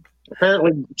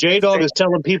 Apparently, J-Dog is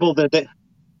telling people that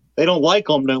they don't like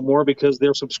them no more because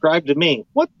they're subscribed to me.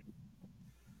 What?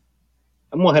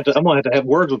 I'm gonna have to have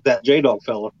words with that J-Dog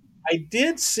fella. I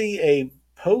did see a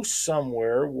post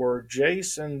somewhere where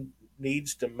Jason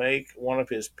needs to make one of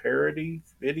his parody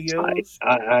videos.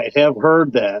 I have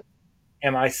heard that.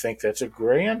 And I think that's a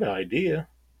grand idea.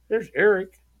 There's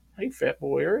Eric. Hey, fat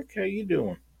boy Eric, how you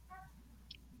doing?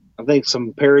 I think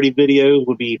some parody videos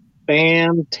would be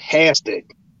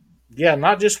fantastic. Yeah,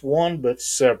 not just one, but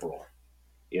several.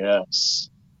 Yes.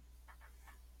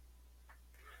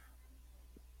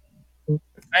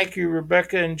 Thank you,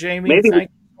 Rebecca and Jamie. Thank you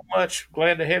so much.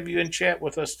 Glad to have you in chat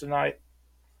with us tonight.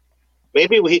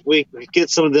 Maybe we get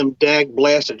some of them dag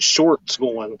blasted shorts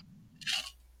going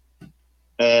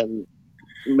and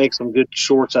make some good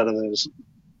shorts out of those.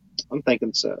 I'm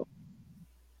thinking so.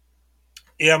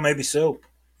 Yeah, maybe so.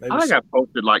 I think I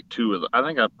posted like two of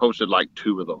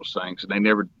those things, and they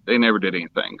never did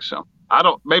anything. So I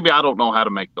don't know how to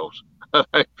make those.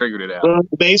 I figured it out. Well,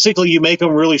 basically, you make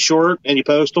them really short and you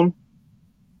post them.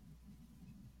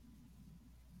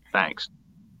 Thanks.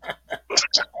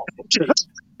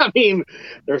 I mean,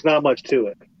 there's not much to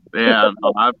it. Yeah,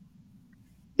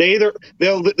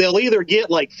 they'll either get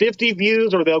like 50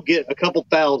 views or they'll get a couple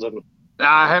thousand.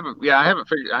 I haven't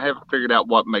figured out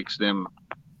what makes them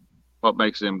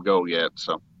go yet.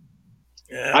 So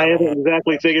Yeah, I haven't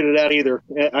exactly figured it out either.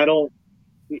 I don't.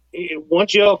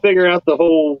 Once y'all figure out the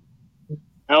whole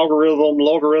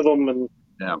logarithm, and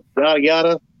yada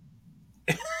yada,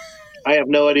 I have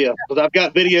no idea, because I've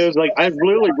got videos, like I've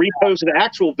literally reposted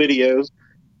actual videos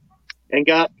and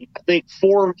got, I think,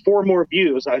 four more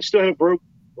views. I still haven't broke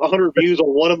 100 views on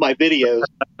one of my videos.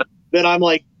 Then I'm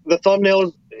like, the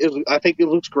thumbnail is I think it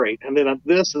looks great, and then I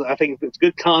think it's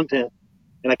good content,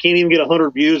 and I can't even get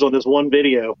 100 views on this one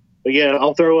video. But yeah,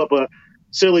 I'll throw up a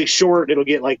silly short, it'll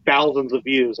get like thousands of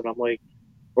views, and I'm like,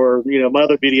 or my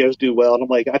other videos do well, and I'm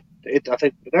like, I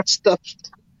think that stuff.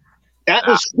 That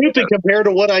was stupid compared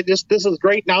to what this is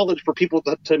great knowledge for people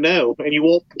to know, and you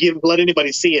won't let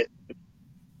anybody see it.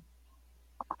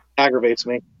 Aggravates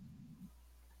me.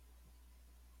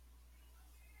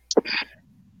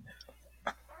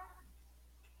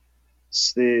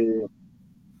 See.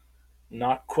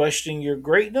 Not questioning your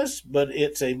greatness, but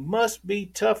it's a must be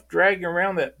tough dragging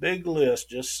around that big list,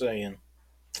 just saying.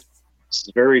 This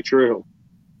is very true.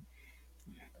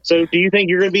 So do you think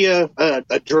you're going to be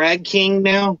a drag king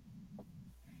now?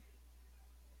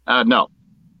 No.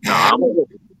 I don't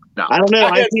know.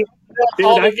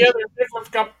 Altogether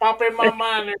different pop in my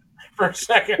mind there for a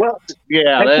second. Well,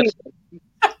 yeah,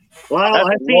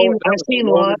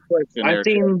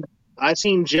 I've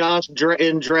seen Josh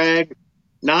in drag,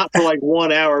 not for like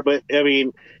 1 hour, but I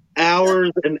mean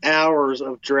hours and hours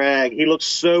of drag. He looks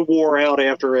so wore out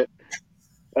after it.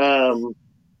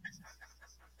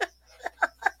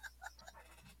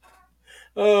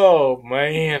 Oh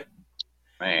man.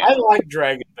 I like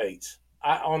dragon baits.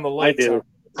 On the lake. I do.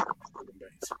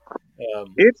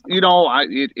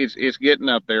 It's getting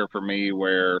up there for me,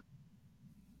 where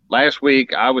last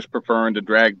week I was preferring to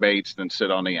drag baits than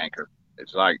sit on the anchor.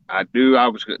 It's like I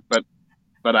was good,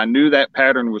 but I knew that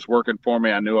pattern was working for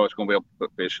me. I knew I was going to be able to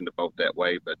put fish in the boat that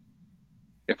way. But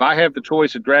if I have the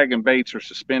choice of dragging baits or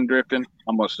suspend drifting,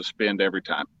 I'm going to suspend every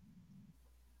time.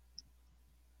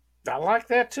 I like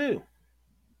that too.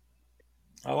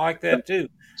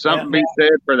 Something be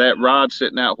said for that rod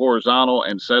sitting out horizontal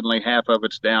and suddenly half of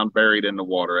it's down, buried in the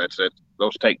water. That's it.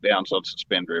 Those takedowns on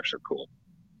suspend drifts are cool.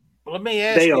 Let me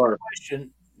ask you a question.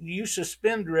 You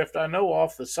suspend drift, I know,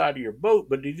 off the side of your boat,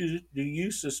 but do you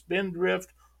suspend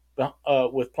drift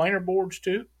with planer boards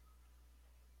too?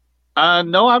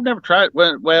 No, I've never tried.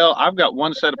 Well, I've got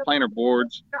one set of planer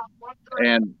boards,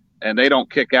 and they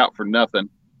don't kick out for nothing.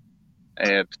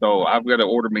 And so I've got to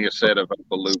order me a set of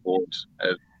Baloo boards.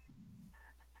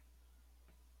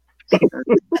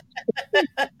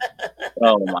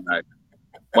 Oh my!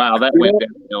 Wow, that went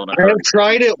downhill. I have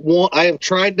tried it. I have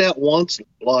tried that once,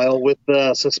 Lyle, with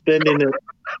suspending it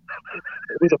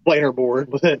with a planer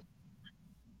board. But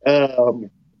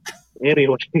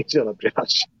anyway, shut up,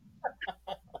 Josh.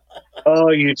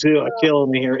 Oh, you two are killing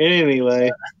me here.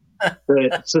 Anyway,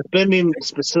 but suspending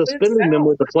them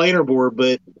with the planer board,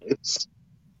 but it's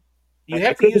you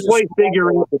have to use figure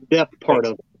out the depth part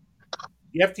of it.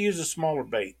 You have to use a smaller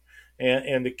bait.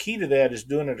 And the key to that is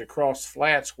doing it across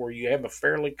flats where you have a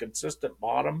fairly consistent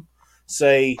bottom,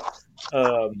 say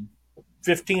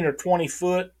 15 or 20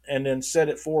 foot, and then set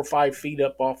it 4 or 5 feet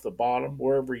up off the bottom,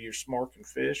 wherever you're smarking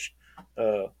fish,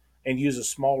 and use a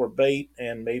smaller bait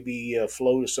and maybe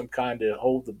float of some kind to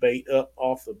hold the bait up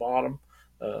off the bottom.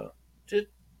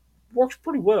 It works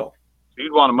pretty well.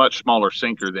 You'd want a much smaller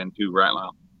sinker than too, right,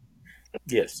 Lyle?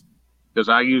 Yes. Because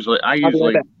I usually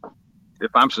if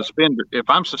I'm suspend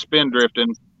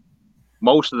drifting,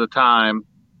 most of the time,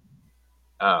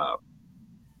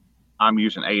 I'm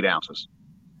using 8 ounces.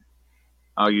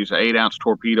 I'll use an 8-ounce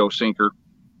torpedo sinker,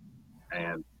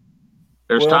 and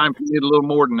there's times you need a little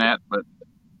more than that. But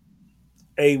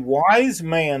a wise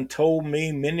man told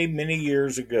me many, many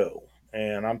years ago,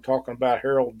 and I'm talking about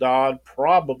Harold Dodd,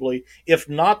 probably, if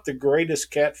not the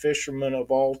greatest catfisherman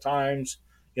of all times,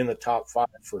 in the top 5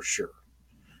 for sure.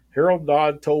 Harold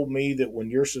Dodd told me that when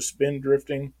you're suspend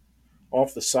drifting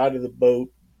off the side of the boat,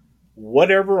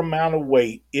 whatever amount of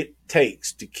weight it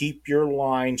takes to keep your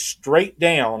line straight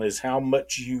down is how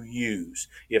much you use.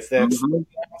 If that's 3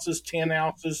 ounces, 10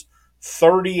 ounces,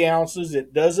 30 ounces,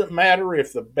 it doesn't matter.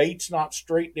 If the bait's not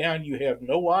straight down, you have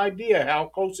no idea how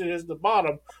close it is to the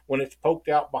bottom when it's poked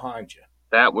out behind you.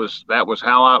 That's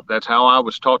how I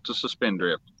was taught to suspend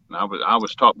drift. And I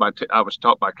was taught by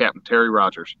Captain Terry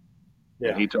Rogers.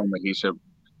 Yeah. He told me, he said,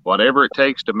 whatever it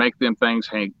takes to make them things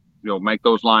hang, make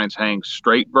those lines hang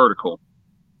straight vertical.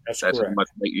 That's how much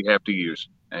weight you have to use.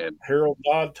 And Harold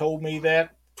Dodd told me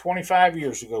that 25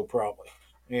 years ago, probably.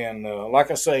 And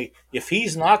like I say, if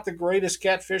he's not the greatest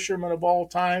catfisherman of all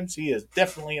times, he is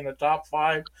definitely in the top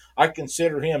 5. I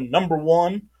consider him number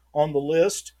 1 on the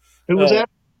list. Who was that?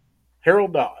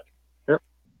 Harold Dodd. Yep.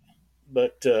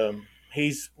 But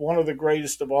he's one of the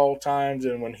greatest of all times.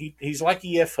 And when he's like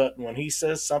E.F. Hutton. When he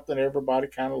says something, everybody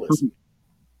kind of listens.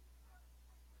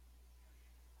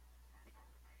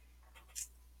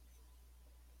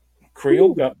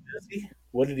 Creel got busy.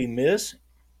 What did he miss?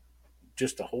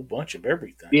 Just a whole bunch of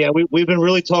everything. Yeah, we've been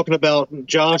really talking about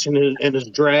Josh and his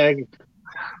dragging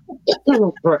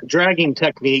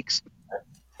techniques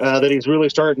that he's really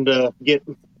starting to get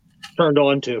turned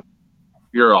on to.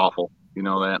 You're awful. You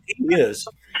know that. He is.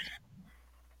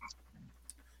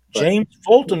 James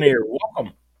Fultoner,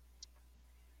 welcome.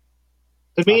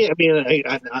 To me, I mean,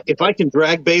 if I can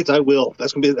drag baits, I will.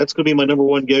 That's gonna be my number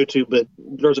 1 go-to. But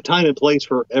there's a time and place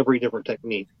for every different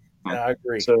technique. Yeah, I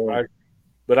agree. So,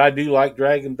 but I do like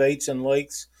dragging baits in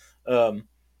lakes. But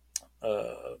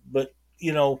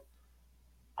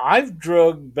I've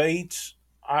drug baits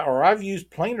or I've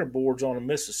used planer boards on the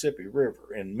Mississippi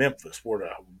River in Memphis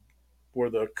where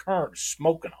the current's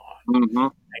smoking hot. Mm-hmm.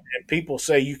 And people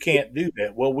say you can't do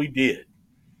that. Well, we did.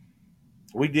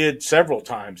 We did several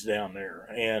times down there,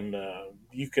 and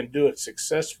you can do it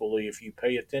successfully if you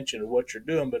pay attention to what you're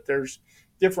doing. But there's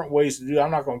different ways to do it.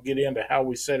 I'm not going to get into how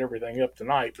we set everything up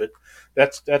tonight, but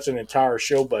that's an entire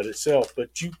show by itself.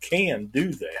 But you can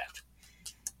do that.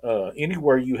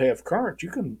 Anywhere you have current, you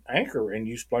can anchor and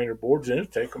use planer boards and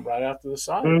it'll take them right out to the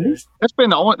side. Mm-hmm. That's been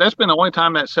the only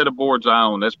time that set of boards I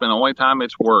own. That's been the only time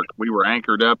it's worked. We were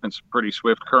anchored up in some pretty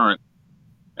swift current,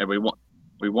 and we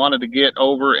wanted to get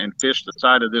over and fish the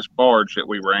side of this barge that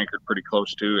we were anchored pretty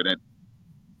close to, and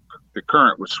the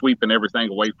current was sweeping everything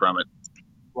away from it.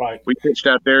 Right. We pitched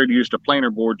out there and used a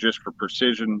planer board just for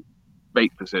precision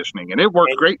bait positioning, and it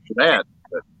worked great for that.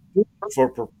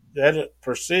 For that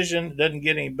precision doesn't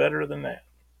get any better than that.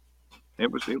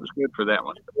 It was good for that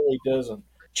one. It really doesn't.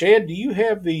 Chad, do you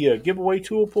have the giveaway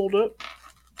tool pulled up?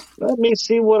 Let me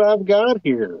see what I've got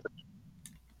here.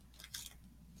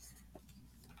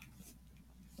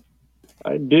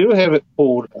 I do have it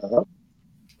pulled up.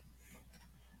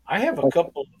 I have a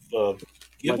couple of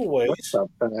giveaways.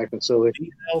 Acting silly.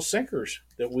 DNL sinkers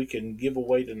that we can give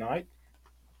away tonight.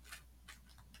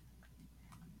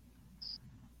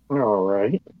 All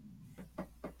right.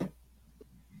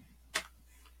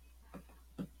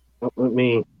 Let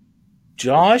me.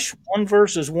 Josh, 1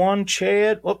 versus 1.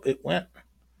 Chad, it went.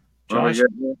 Josh,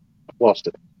 Lost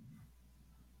it.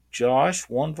 Josh,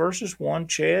 1 versus 1.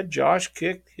 Chad, Josh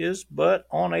kicked his butt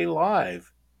on a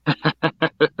live.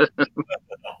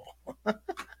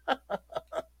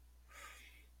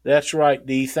 That's right,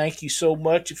 D. Thank you so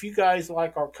much. If you guys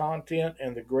like our content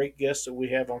and the great guests that we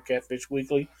have on Catfish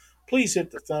Weekly, please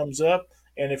hit the thumbs up.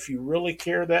 And if you really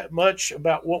care that much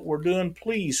about what we're doing,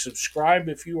 please subscribe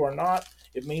if you are not.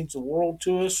 It means the world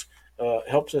to us.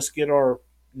 Helps us get our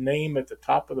name at the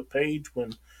top of the page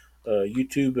when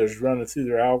YouTube is running through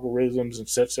their algorithms and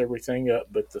sets everything up.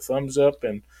 But the thumbs up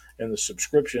and the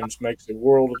subscriptions makes a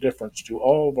world of difference to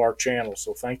all of our channels.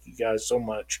 So thank you guys so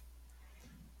much.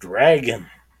 Dragon.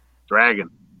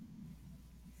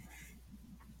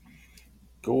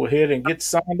 Go ahead and get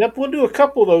signed up. We'll do a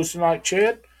couple of those tonight,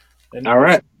 Chad. And all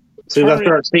right. As soon as I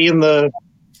start seeing the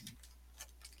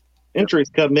entries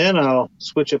come in, I'll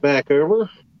switch it back over.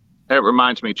 That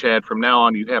reminds me, Chad, from now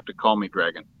on, you'd have to call me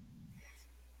Dragon.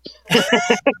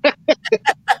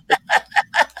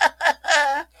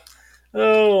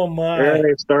 Oh, my. There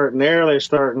they're starting. Here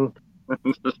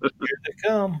they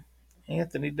come.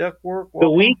 Anthony Duckworth. The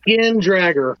weekend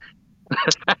dragger.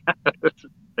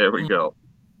 There we go.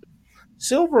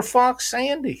 Silver Fox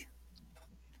Sandy.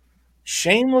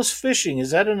 Shameless Fishing.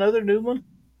 Is that another new one?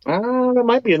 That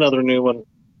might be another new one. What's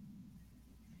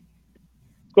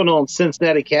going on,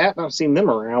 Cincinnati Cat? I've seen them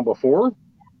around before.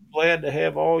 Glad to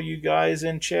have all you guys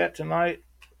in chat tonight.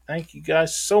 Thank you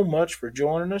guys so much for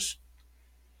joining us.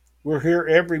 We're here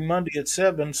every Monday at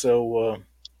 7, so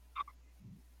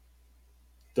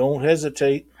don't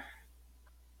hesitate.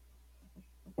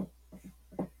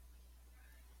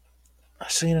 I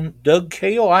seen Doug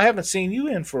Kale. I haven't seen you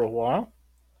in for a while.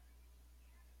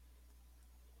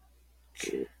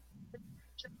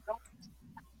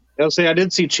 I'll say I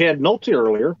did see Chad Nolte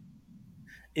earlier.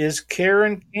 Is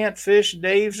Karen Can't Fish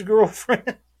Dave's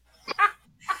girlfriend?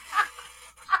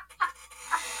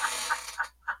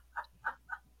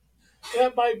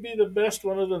 That might be the best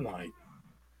one of the night.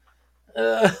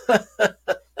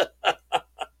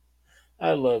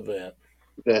 I love that.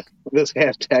 This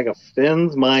hashtag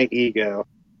offends my ego.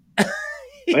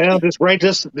 Well, just write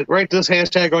this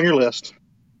hashtag on your list.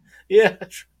 Yeah,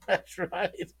 that's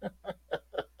right.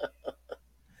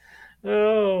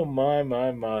 Oh, my.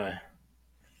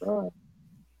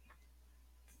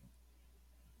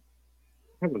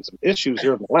 Having some issues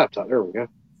here with my laptop. There we go.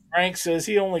 Frank says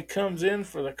he only comes in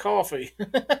for the coffee.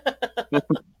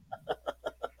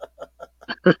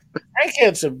 Frank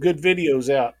had some good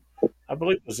videos out. I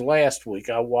believe it was last week.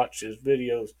 I watched his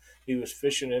videos. He was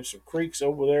fishing in some creeks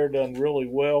over there, done really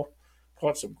well.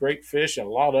 Caught some great fish, and a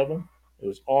lot of them. It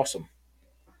was awesome.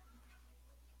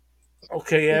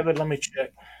 Okay, Abbott, let me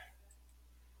check.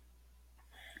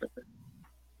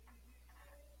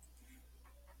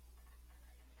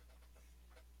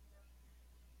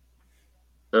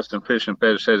 Justin Fish and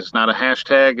Fetish says it's not a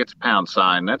hashtag, it's a pound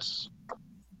sign. That's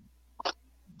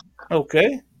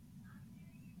Okay.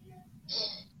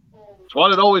 it's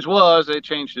what it always was. They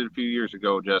changed it a few years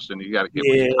ago, Justin. You got to get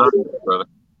with Yeah. the times, brother.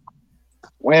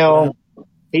 Well,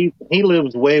 he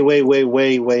lives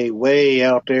way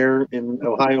out there in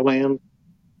Ohio land.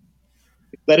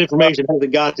 If that information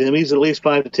hasn't got to him, he's at least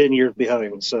 5 to 10 years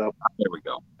behind. So There we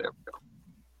go.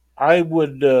 I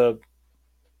would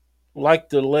like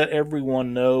to let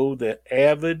everyone know that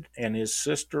Avid and his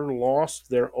sister lost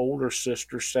their older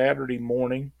sister Saturday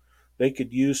morning. They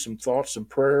could use some thoughts and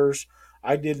prayers.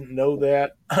 I didn't know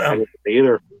that. I didn't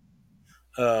either.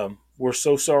 We're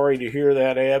so sorry to hear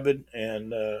that, Avid.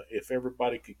 And if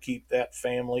everybody could keep that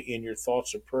family in your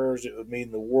thoughts and prayers, it would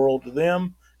mean the world to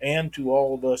them and to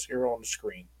all of us here on the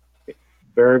screen.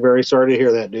 Very, very sorry to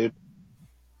hear that, dude.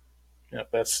 Yeah,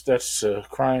 that's a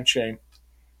crying shame.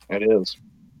 It is.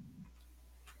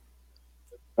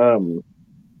 Well,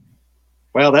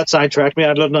 that sidetracked me.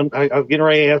 I was getting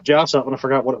ready to ask Josh something. I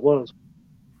forgot what it was.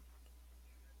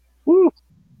 Woo!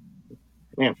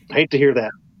 Man, I hate to hear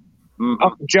that. Mm-hmm.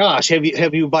 Oh, Josh, have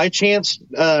you by chance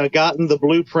gotten the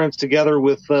blueprints together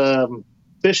with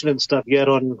fishing and stuff yet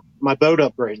on my boat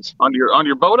upgrades? On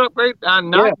your boat upgrade?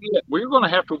 Not yet. We're going to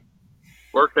have to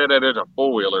work that out as a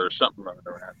 4-wheeler or something around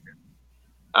here.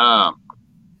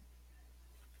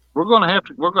 We're going to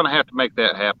have to make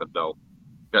that happen though.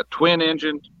 Got twin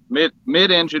engine, mid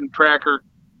engine tracker.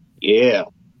 Yeah.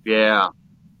 Yeah.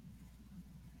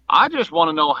 I just want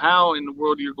to know how in the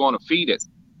world you're going to feed it.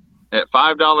 At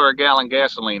 $5 a gallon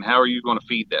gasoline, how are you going to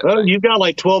feed that? Well, thing? you've got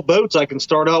like 12 boats. I can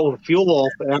start out with a fuel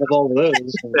off out of all of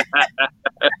those.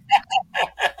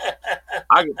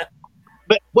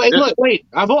 But wait.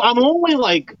 I'm only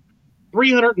like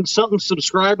 300 and something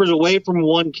subscribers away from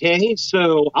 1K,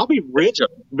 so I'll be rich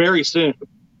very soon.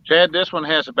 Chad, this one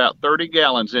has about 30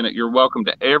 gallons in it. You're welcome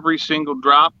to every single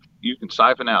drop you can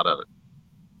siphon out of it.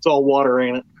 It's all water,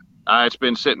 ain't it? It's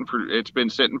been sitting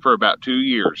for about 2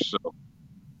 years, so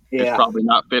yeah, it's probably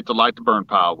not fit to light the burn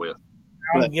pile with.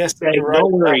 Yes, hey,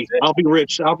 don't worry. I'll be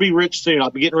rich. I'll be rich soon.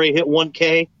 I'll be getting ready to hit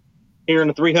 1K here in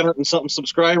the 300 and something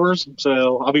subscribers.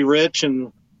 So I'll be rich,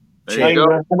 and there you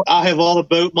go. I'll have all the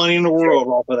boat money in the world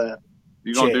off of that.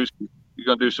 You're gonna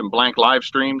do some blank live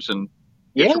streams and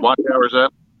get your watch hours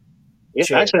up.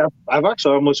 Yeah, actually, I've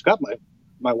actually almost got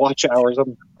my watch hours.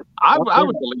 I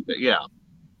would believe it. Yeah.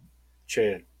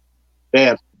 Chad.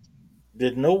 Dad.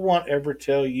 Did no one ever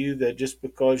tell you that just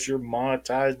because you're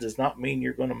monetized does not mean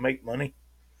you're going to make money?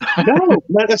 No,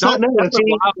 that's not. No,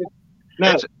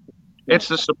 it's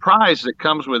the surprise that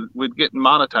comes with getting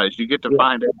monetized. You get to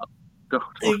find out.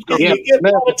 You get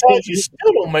monetized, you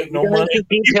still don't make no money.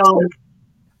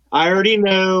 I already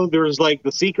know there's like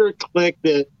the secret click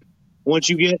that once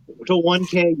you get to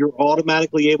 1K, you're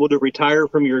automatically able to retire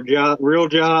from your real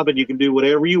job, and you can do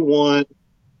whatever you want.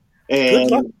 And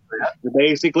you're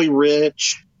basically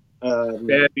rich. Dad,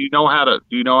 do you know how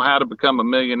to become a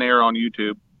millionaire on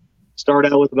YouTube? Start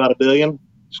out with about $1 billion.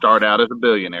 Start out as a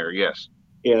billionaire, yes.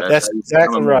 Yeah, that's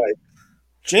exactly right.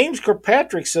 James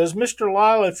Kirkpatrick says, Mr.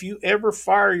 Lyle, if you ever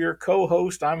fire your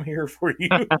co-host, I'm here for you.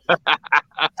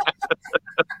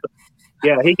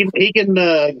 Yeah, he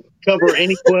can cover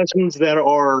any questions that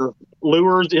are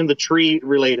lures in the tree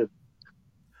related.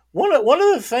 One of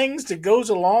the things that goes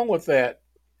along with that,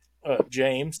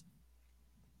 James,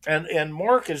 and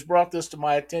Mark has brought this to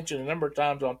my attention a number of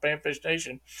times on Panfish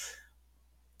Nation.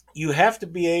 You have to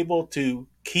be able to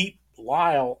keep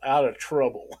Lyle out of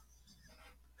trouble.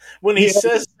 When he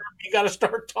says you got to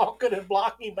start talking and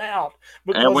block him out.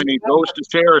 And when he goes to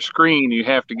share a screen, you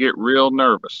have to get real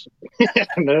nervous.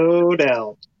 No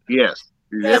doubt. Yes.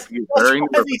 You have to get very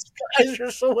nervous. These guys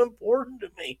are so important to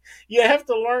me. You have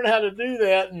to learn how to do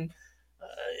that. And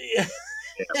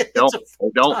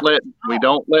we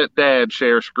don't let Dad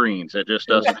share screens. It just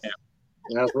doesn't happen.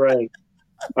 That's right.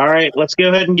 All right, let's go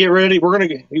ahead and get ready. We're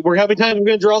how many times we're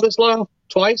gonna draw this, Lyle?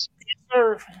 Twice? Yes,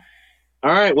 sir.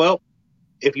 All right, well,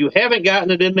 If you haven't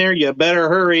gotten it in there, you better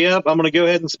hurry up. I'm going to go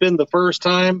ahead and spin the first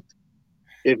time.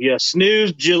 If you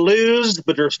snooze, you lose,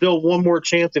 but there's still one more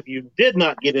chance if you did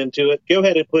not get into it. Go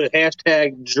ahead and put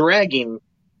hashtag dragging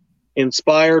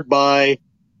inspired by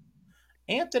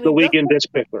Anthony the Weekend Duckworth. Disc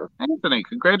Pickler. Anthony,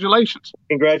 congratulations.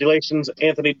 Congratulations,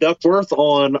 Anthony Duckworth,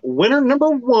 on winner number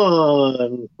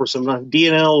 1 for some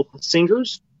DNL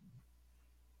singers.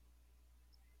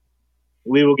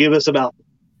 We will give us about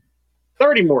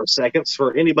 30 more seconds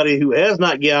for anybody who has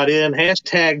not got in.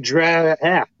 Hashtag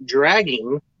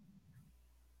dragging.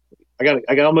 I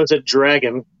got almost said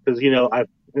dragon because, I've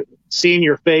seen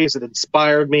your face. It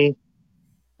inspired me.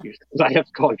 I have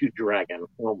to call you Dragon.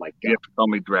 Oh, my God. You have to call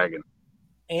me Dragon.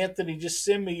 Anthony, just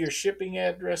send me your shipping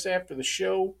address after the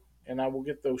show, and I will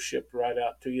get those shipped right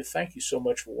out to you. Thank you so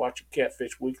much for watching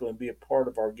Catfish Weekly and be a part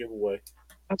of our giveaway.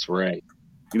 That's right.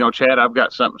 Chad, I've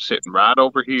got something sitting right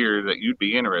over here that you'd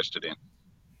be interested in.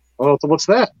 Oh, so what's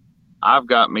that? I've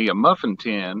got me a muffin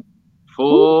tin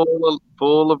full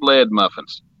of lead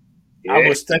muffins. Yeah. I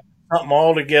was thinking something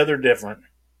altogether different.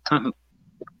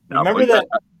 Remember that?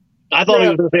 I thought he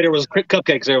was going to say there was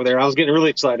cupcakes over there. I was getting really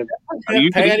excited.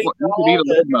 You can eat a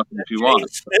lead muffin if you want.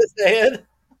 Smith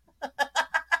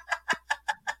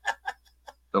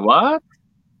The what?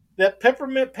 That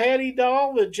peppermint patty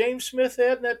doll that James Smith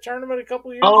had in that tournament a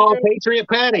couple of years ago. Oh, Patriot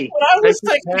Patty. I was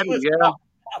thinking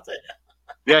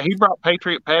Yeah, he brought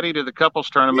Patriot Patty to the couples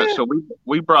tournament, so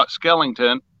we brought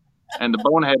Skellington, and the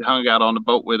Bonehead hung out on the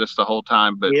boat with us the whole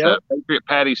time. But Patriot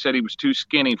Patty said he was too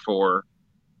skinny for her.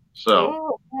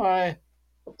 So I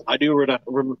do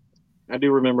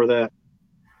remember that.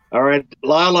 All right,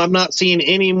 Lyle, I'm not seeing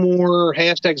any more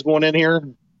hashtags going in here.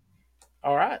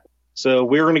 All right. So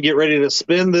we're going to get ready to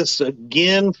spin this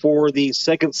again for the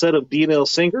second set of DNL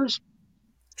singers.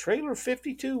 Trailer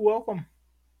 52, welcome.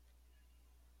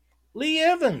 Lee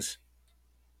Evans.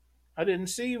 I didn't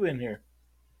see you in here.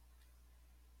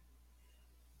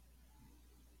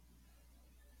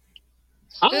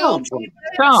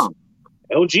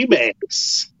 LG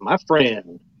Banks, my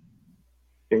friend.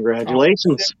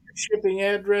 Congratulations. Shipping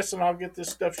address, and I'll get this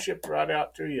stuff shipped right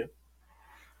out to you.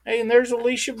 Hey, and there's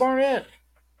Alicia Barnett.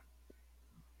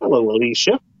 Hello,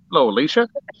 Alicia. Hello, Alicia.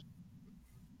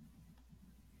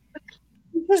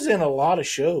 She's in a lot of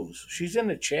shows. She's in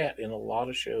the chat in a lot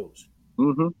of shows.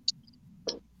 Mm-hmm.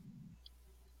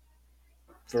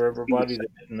 For everybody that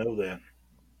didn't know that.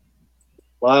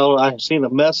 Well, I've seen a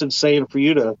message saying for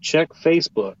you to check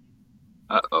Facebook.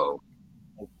 Uh-oh.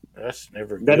 That's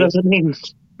never good. That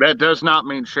does not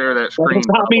mean share that screen. That does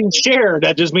not mean share.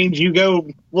 That just means you go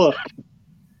look.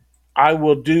 I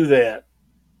will do that.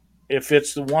 If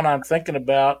it's the one I'm thinking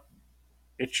about,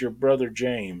 it's your brother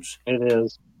James. It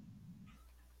is.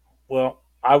 Well,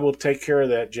 I will take care of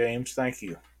that, James. Thank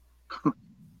you.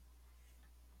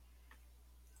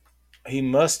 He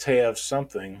must have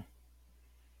something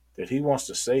that he wants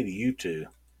to say to you two.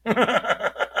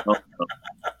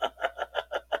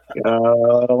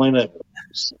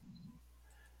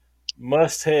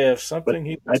 Must have something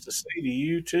he wants to say to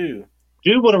you too.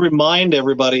 Do want to remind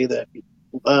everybody that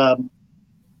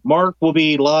Mark will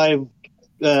be live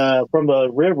from the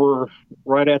river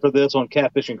right after this on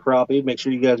Catfish and Crappie. Make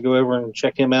sure you guys go over and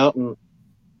check him out and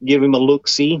give him a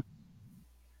look-see.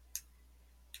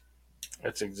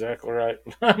 That's exactly right.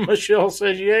 Michelle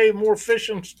says, yay, more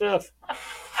fishing stuff.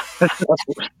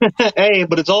 Hey,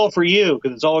 but it's all for you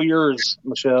because it's all yours,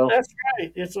 Michelle. That's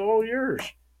right. It's all yours.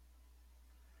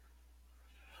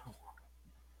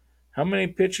 How many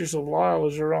pictures of Lyle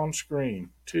is there on screen?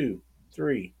 2,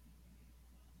 3.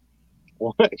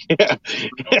 Yeah.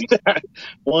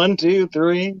 1, 2,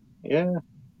 3. Yeah.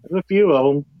 There's a few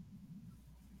of them.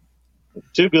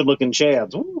 2 good-looking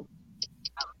Chads. Ooh.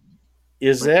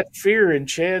 Is that fear in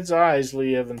Chad's eyes,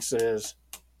 Lee Evans says.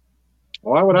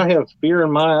 Why would I have fear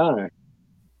in my eye?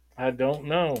 I don't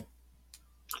know.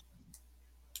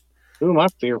 Who am I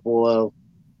fearful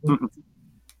of?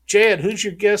 Chad, who's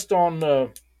your guest on the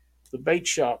bait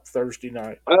shop Thursday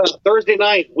night? Thursday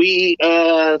night, we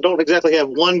don't exactly have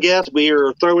one guest. We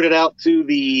are throwing it out to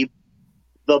the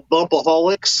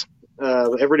Bumpaholics.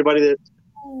 Everybody that's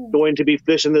going to be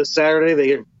fishing this Saturday,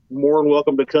 they are more than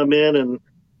welcome to come in. And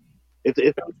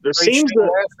it seems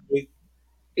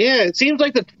it seems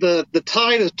like the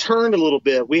tide has turned a little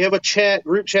bit. We have a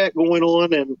group chat going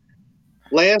on, and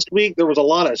last week there was a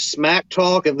lot of smack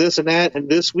talk and this and that, and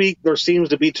this week there seems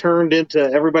to be turned into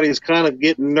everybody's kind of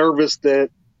getting nervous that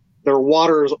their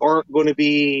waters aren't going to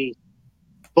be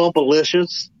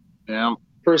bumpalicious,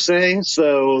 per se.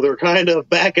 So they're kind of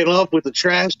backing up with the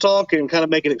trash talk and kind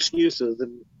of making excuses.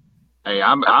 And Hey,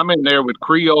 I'm in there with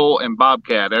Creole and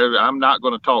Bobcat. I'm not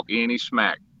going to talk any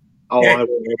smack. Oh, Yeah,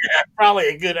 probably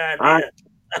a good idea.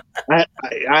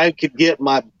 I could get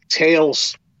my tail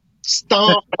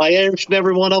stomped by each and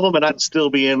every one of them, and I'd still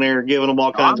be in there giving them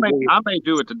all kinds of. I may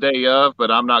do it the day of,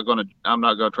 but I'm not going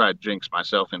to try to jinx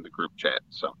myself in the group chat.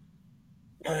 So.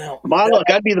 Well, My luck,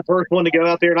 I'd be the first one to go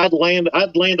out there, and I'd land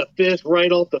a fish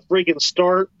right off the freaking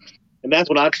start, and that's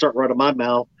when I'd start running my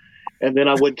mouth, and then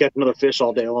I wouldn't catch another fish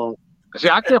all day long. See,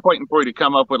 I kept waiting for you to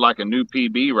come up with like a new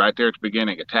PB right there at the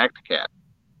beginning of Tacticat.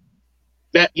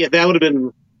 That would have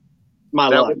been my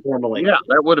luck normally. Yeah,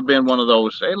 that would have been one of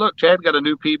those. Hey, look, Chad got a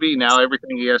new PB now.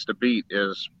 Everything he has to beat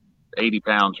is 80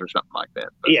 pounds or something like that.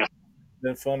 But, yeah,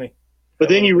 that's funny. But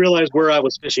then you realize where I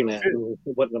was fishing at.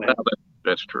 What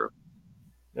that's true.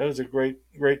 That was a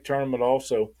great tournament.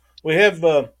 Also, we have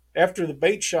after the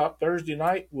bait shop Thursday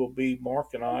night will be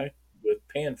Mark and I with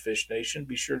Panfish Nation.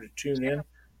 Be sure to tune in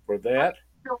for that.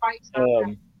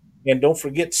 And don't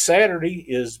forget, Saturday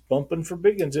is Bumping for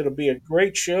Biggins. It'll be a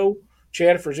great show.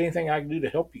 Chad, if there's anything I can do to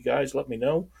help you guys, let me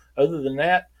know. Other than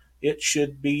that, it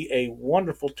should be a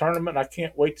wonderful tournament. I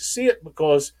can't wait to see it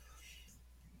because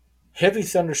heavy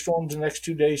thunderstorms the next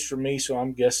 2 days for me, so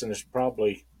I'm guessing it's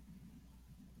probably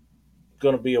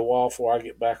going to be a while before I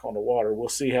get back on the water. We'll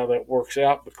see how that works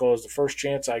out because the first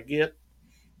chance I get,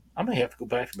 I may have to go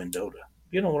back to Mendota.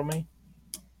 You know what I mean?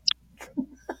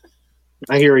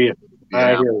 I hear you. Yeah. I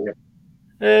hear you.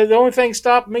 The only thing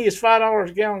stopping me is $5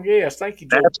 a gallon gas. Thank you,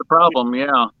 Joe. That's the problem,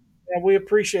 yeah. We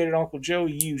appreciate it, Uncle Joe,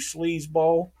 you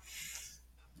sleazeball.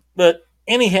 But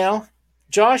anyhow,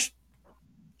 Josh,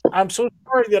 I'm so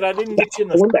sorry that I didn't get you in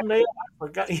the thumbnail.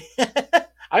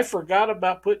 I forgot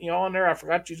about putting you on there. I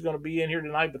forgot you was going to be in here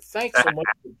tonight. But thanks so much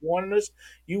for joining us.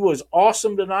 You was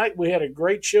awesome tonight. We had a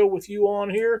great show with you on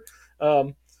here.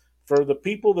 For the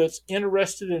people that's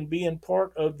interested in being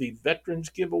part of the Veterans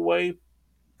Giveaway,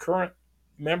 current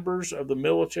members of the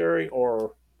military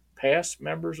or past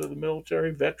members of the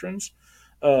military, veterans,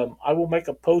 I will make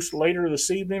a post later this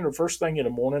evening or first thing in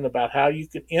the morning about how you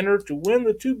can enter to win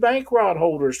the 2 bank rod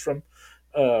holders from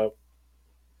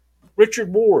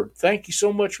Richard Ward. Thank you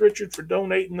so much, Richard, for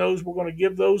donating those. We're going to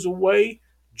give those away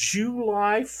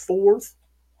July 4th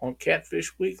on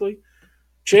Catfish Weekly.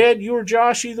 Chad, you or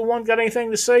Josh, either one got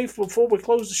anything to say before we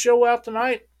close the show out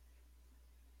tonight?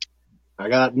 I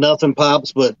got nothing,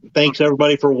 Pops, but thanks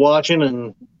everybody for watching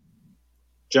and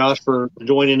Josh for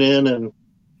joining in and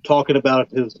talking about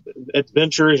his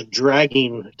adventurous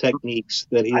dragging techniques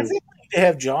that he. I think we need to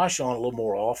have Josh on a little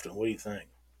more often. What do you think?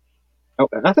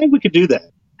 I think we could do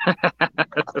that.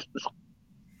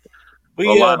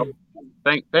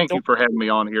 Thank you for having me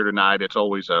on here tonight. It's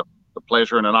always a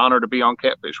pleasure and an honor to be on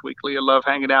Catfish Weekly. I love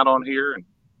hanging out on here, and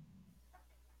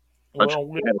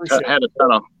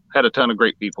had a ton of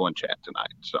great people in chat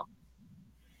tonight. So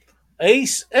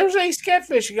Ace, there's Ace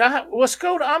Catfish. Let's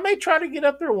go. I may try to get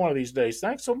up there one of these days.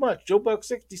 Thanks so much, Joe Buck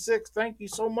 66. Thank you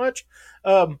so much.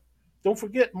 Don't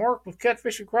forget, Mark with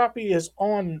Catfish and Crappie is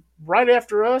on right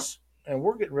after us, and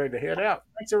we're getting ready to head out.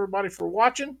 Thanks everybody for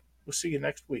watching. We'll see you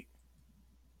next week.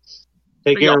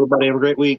 Take care, everybody. Have a great week.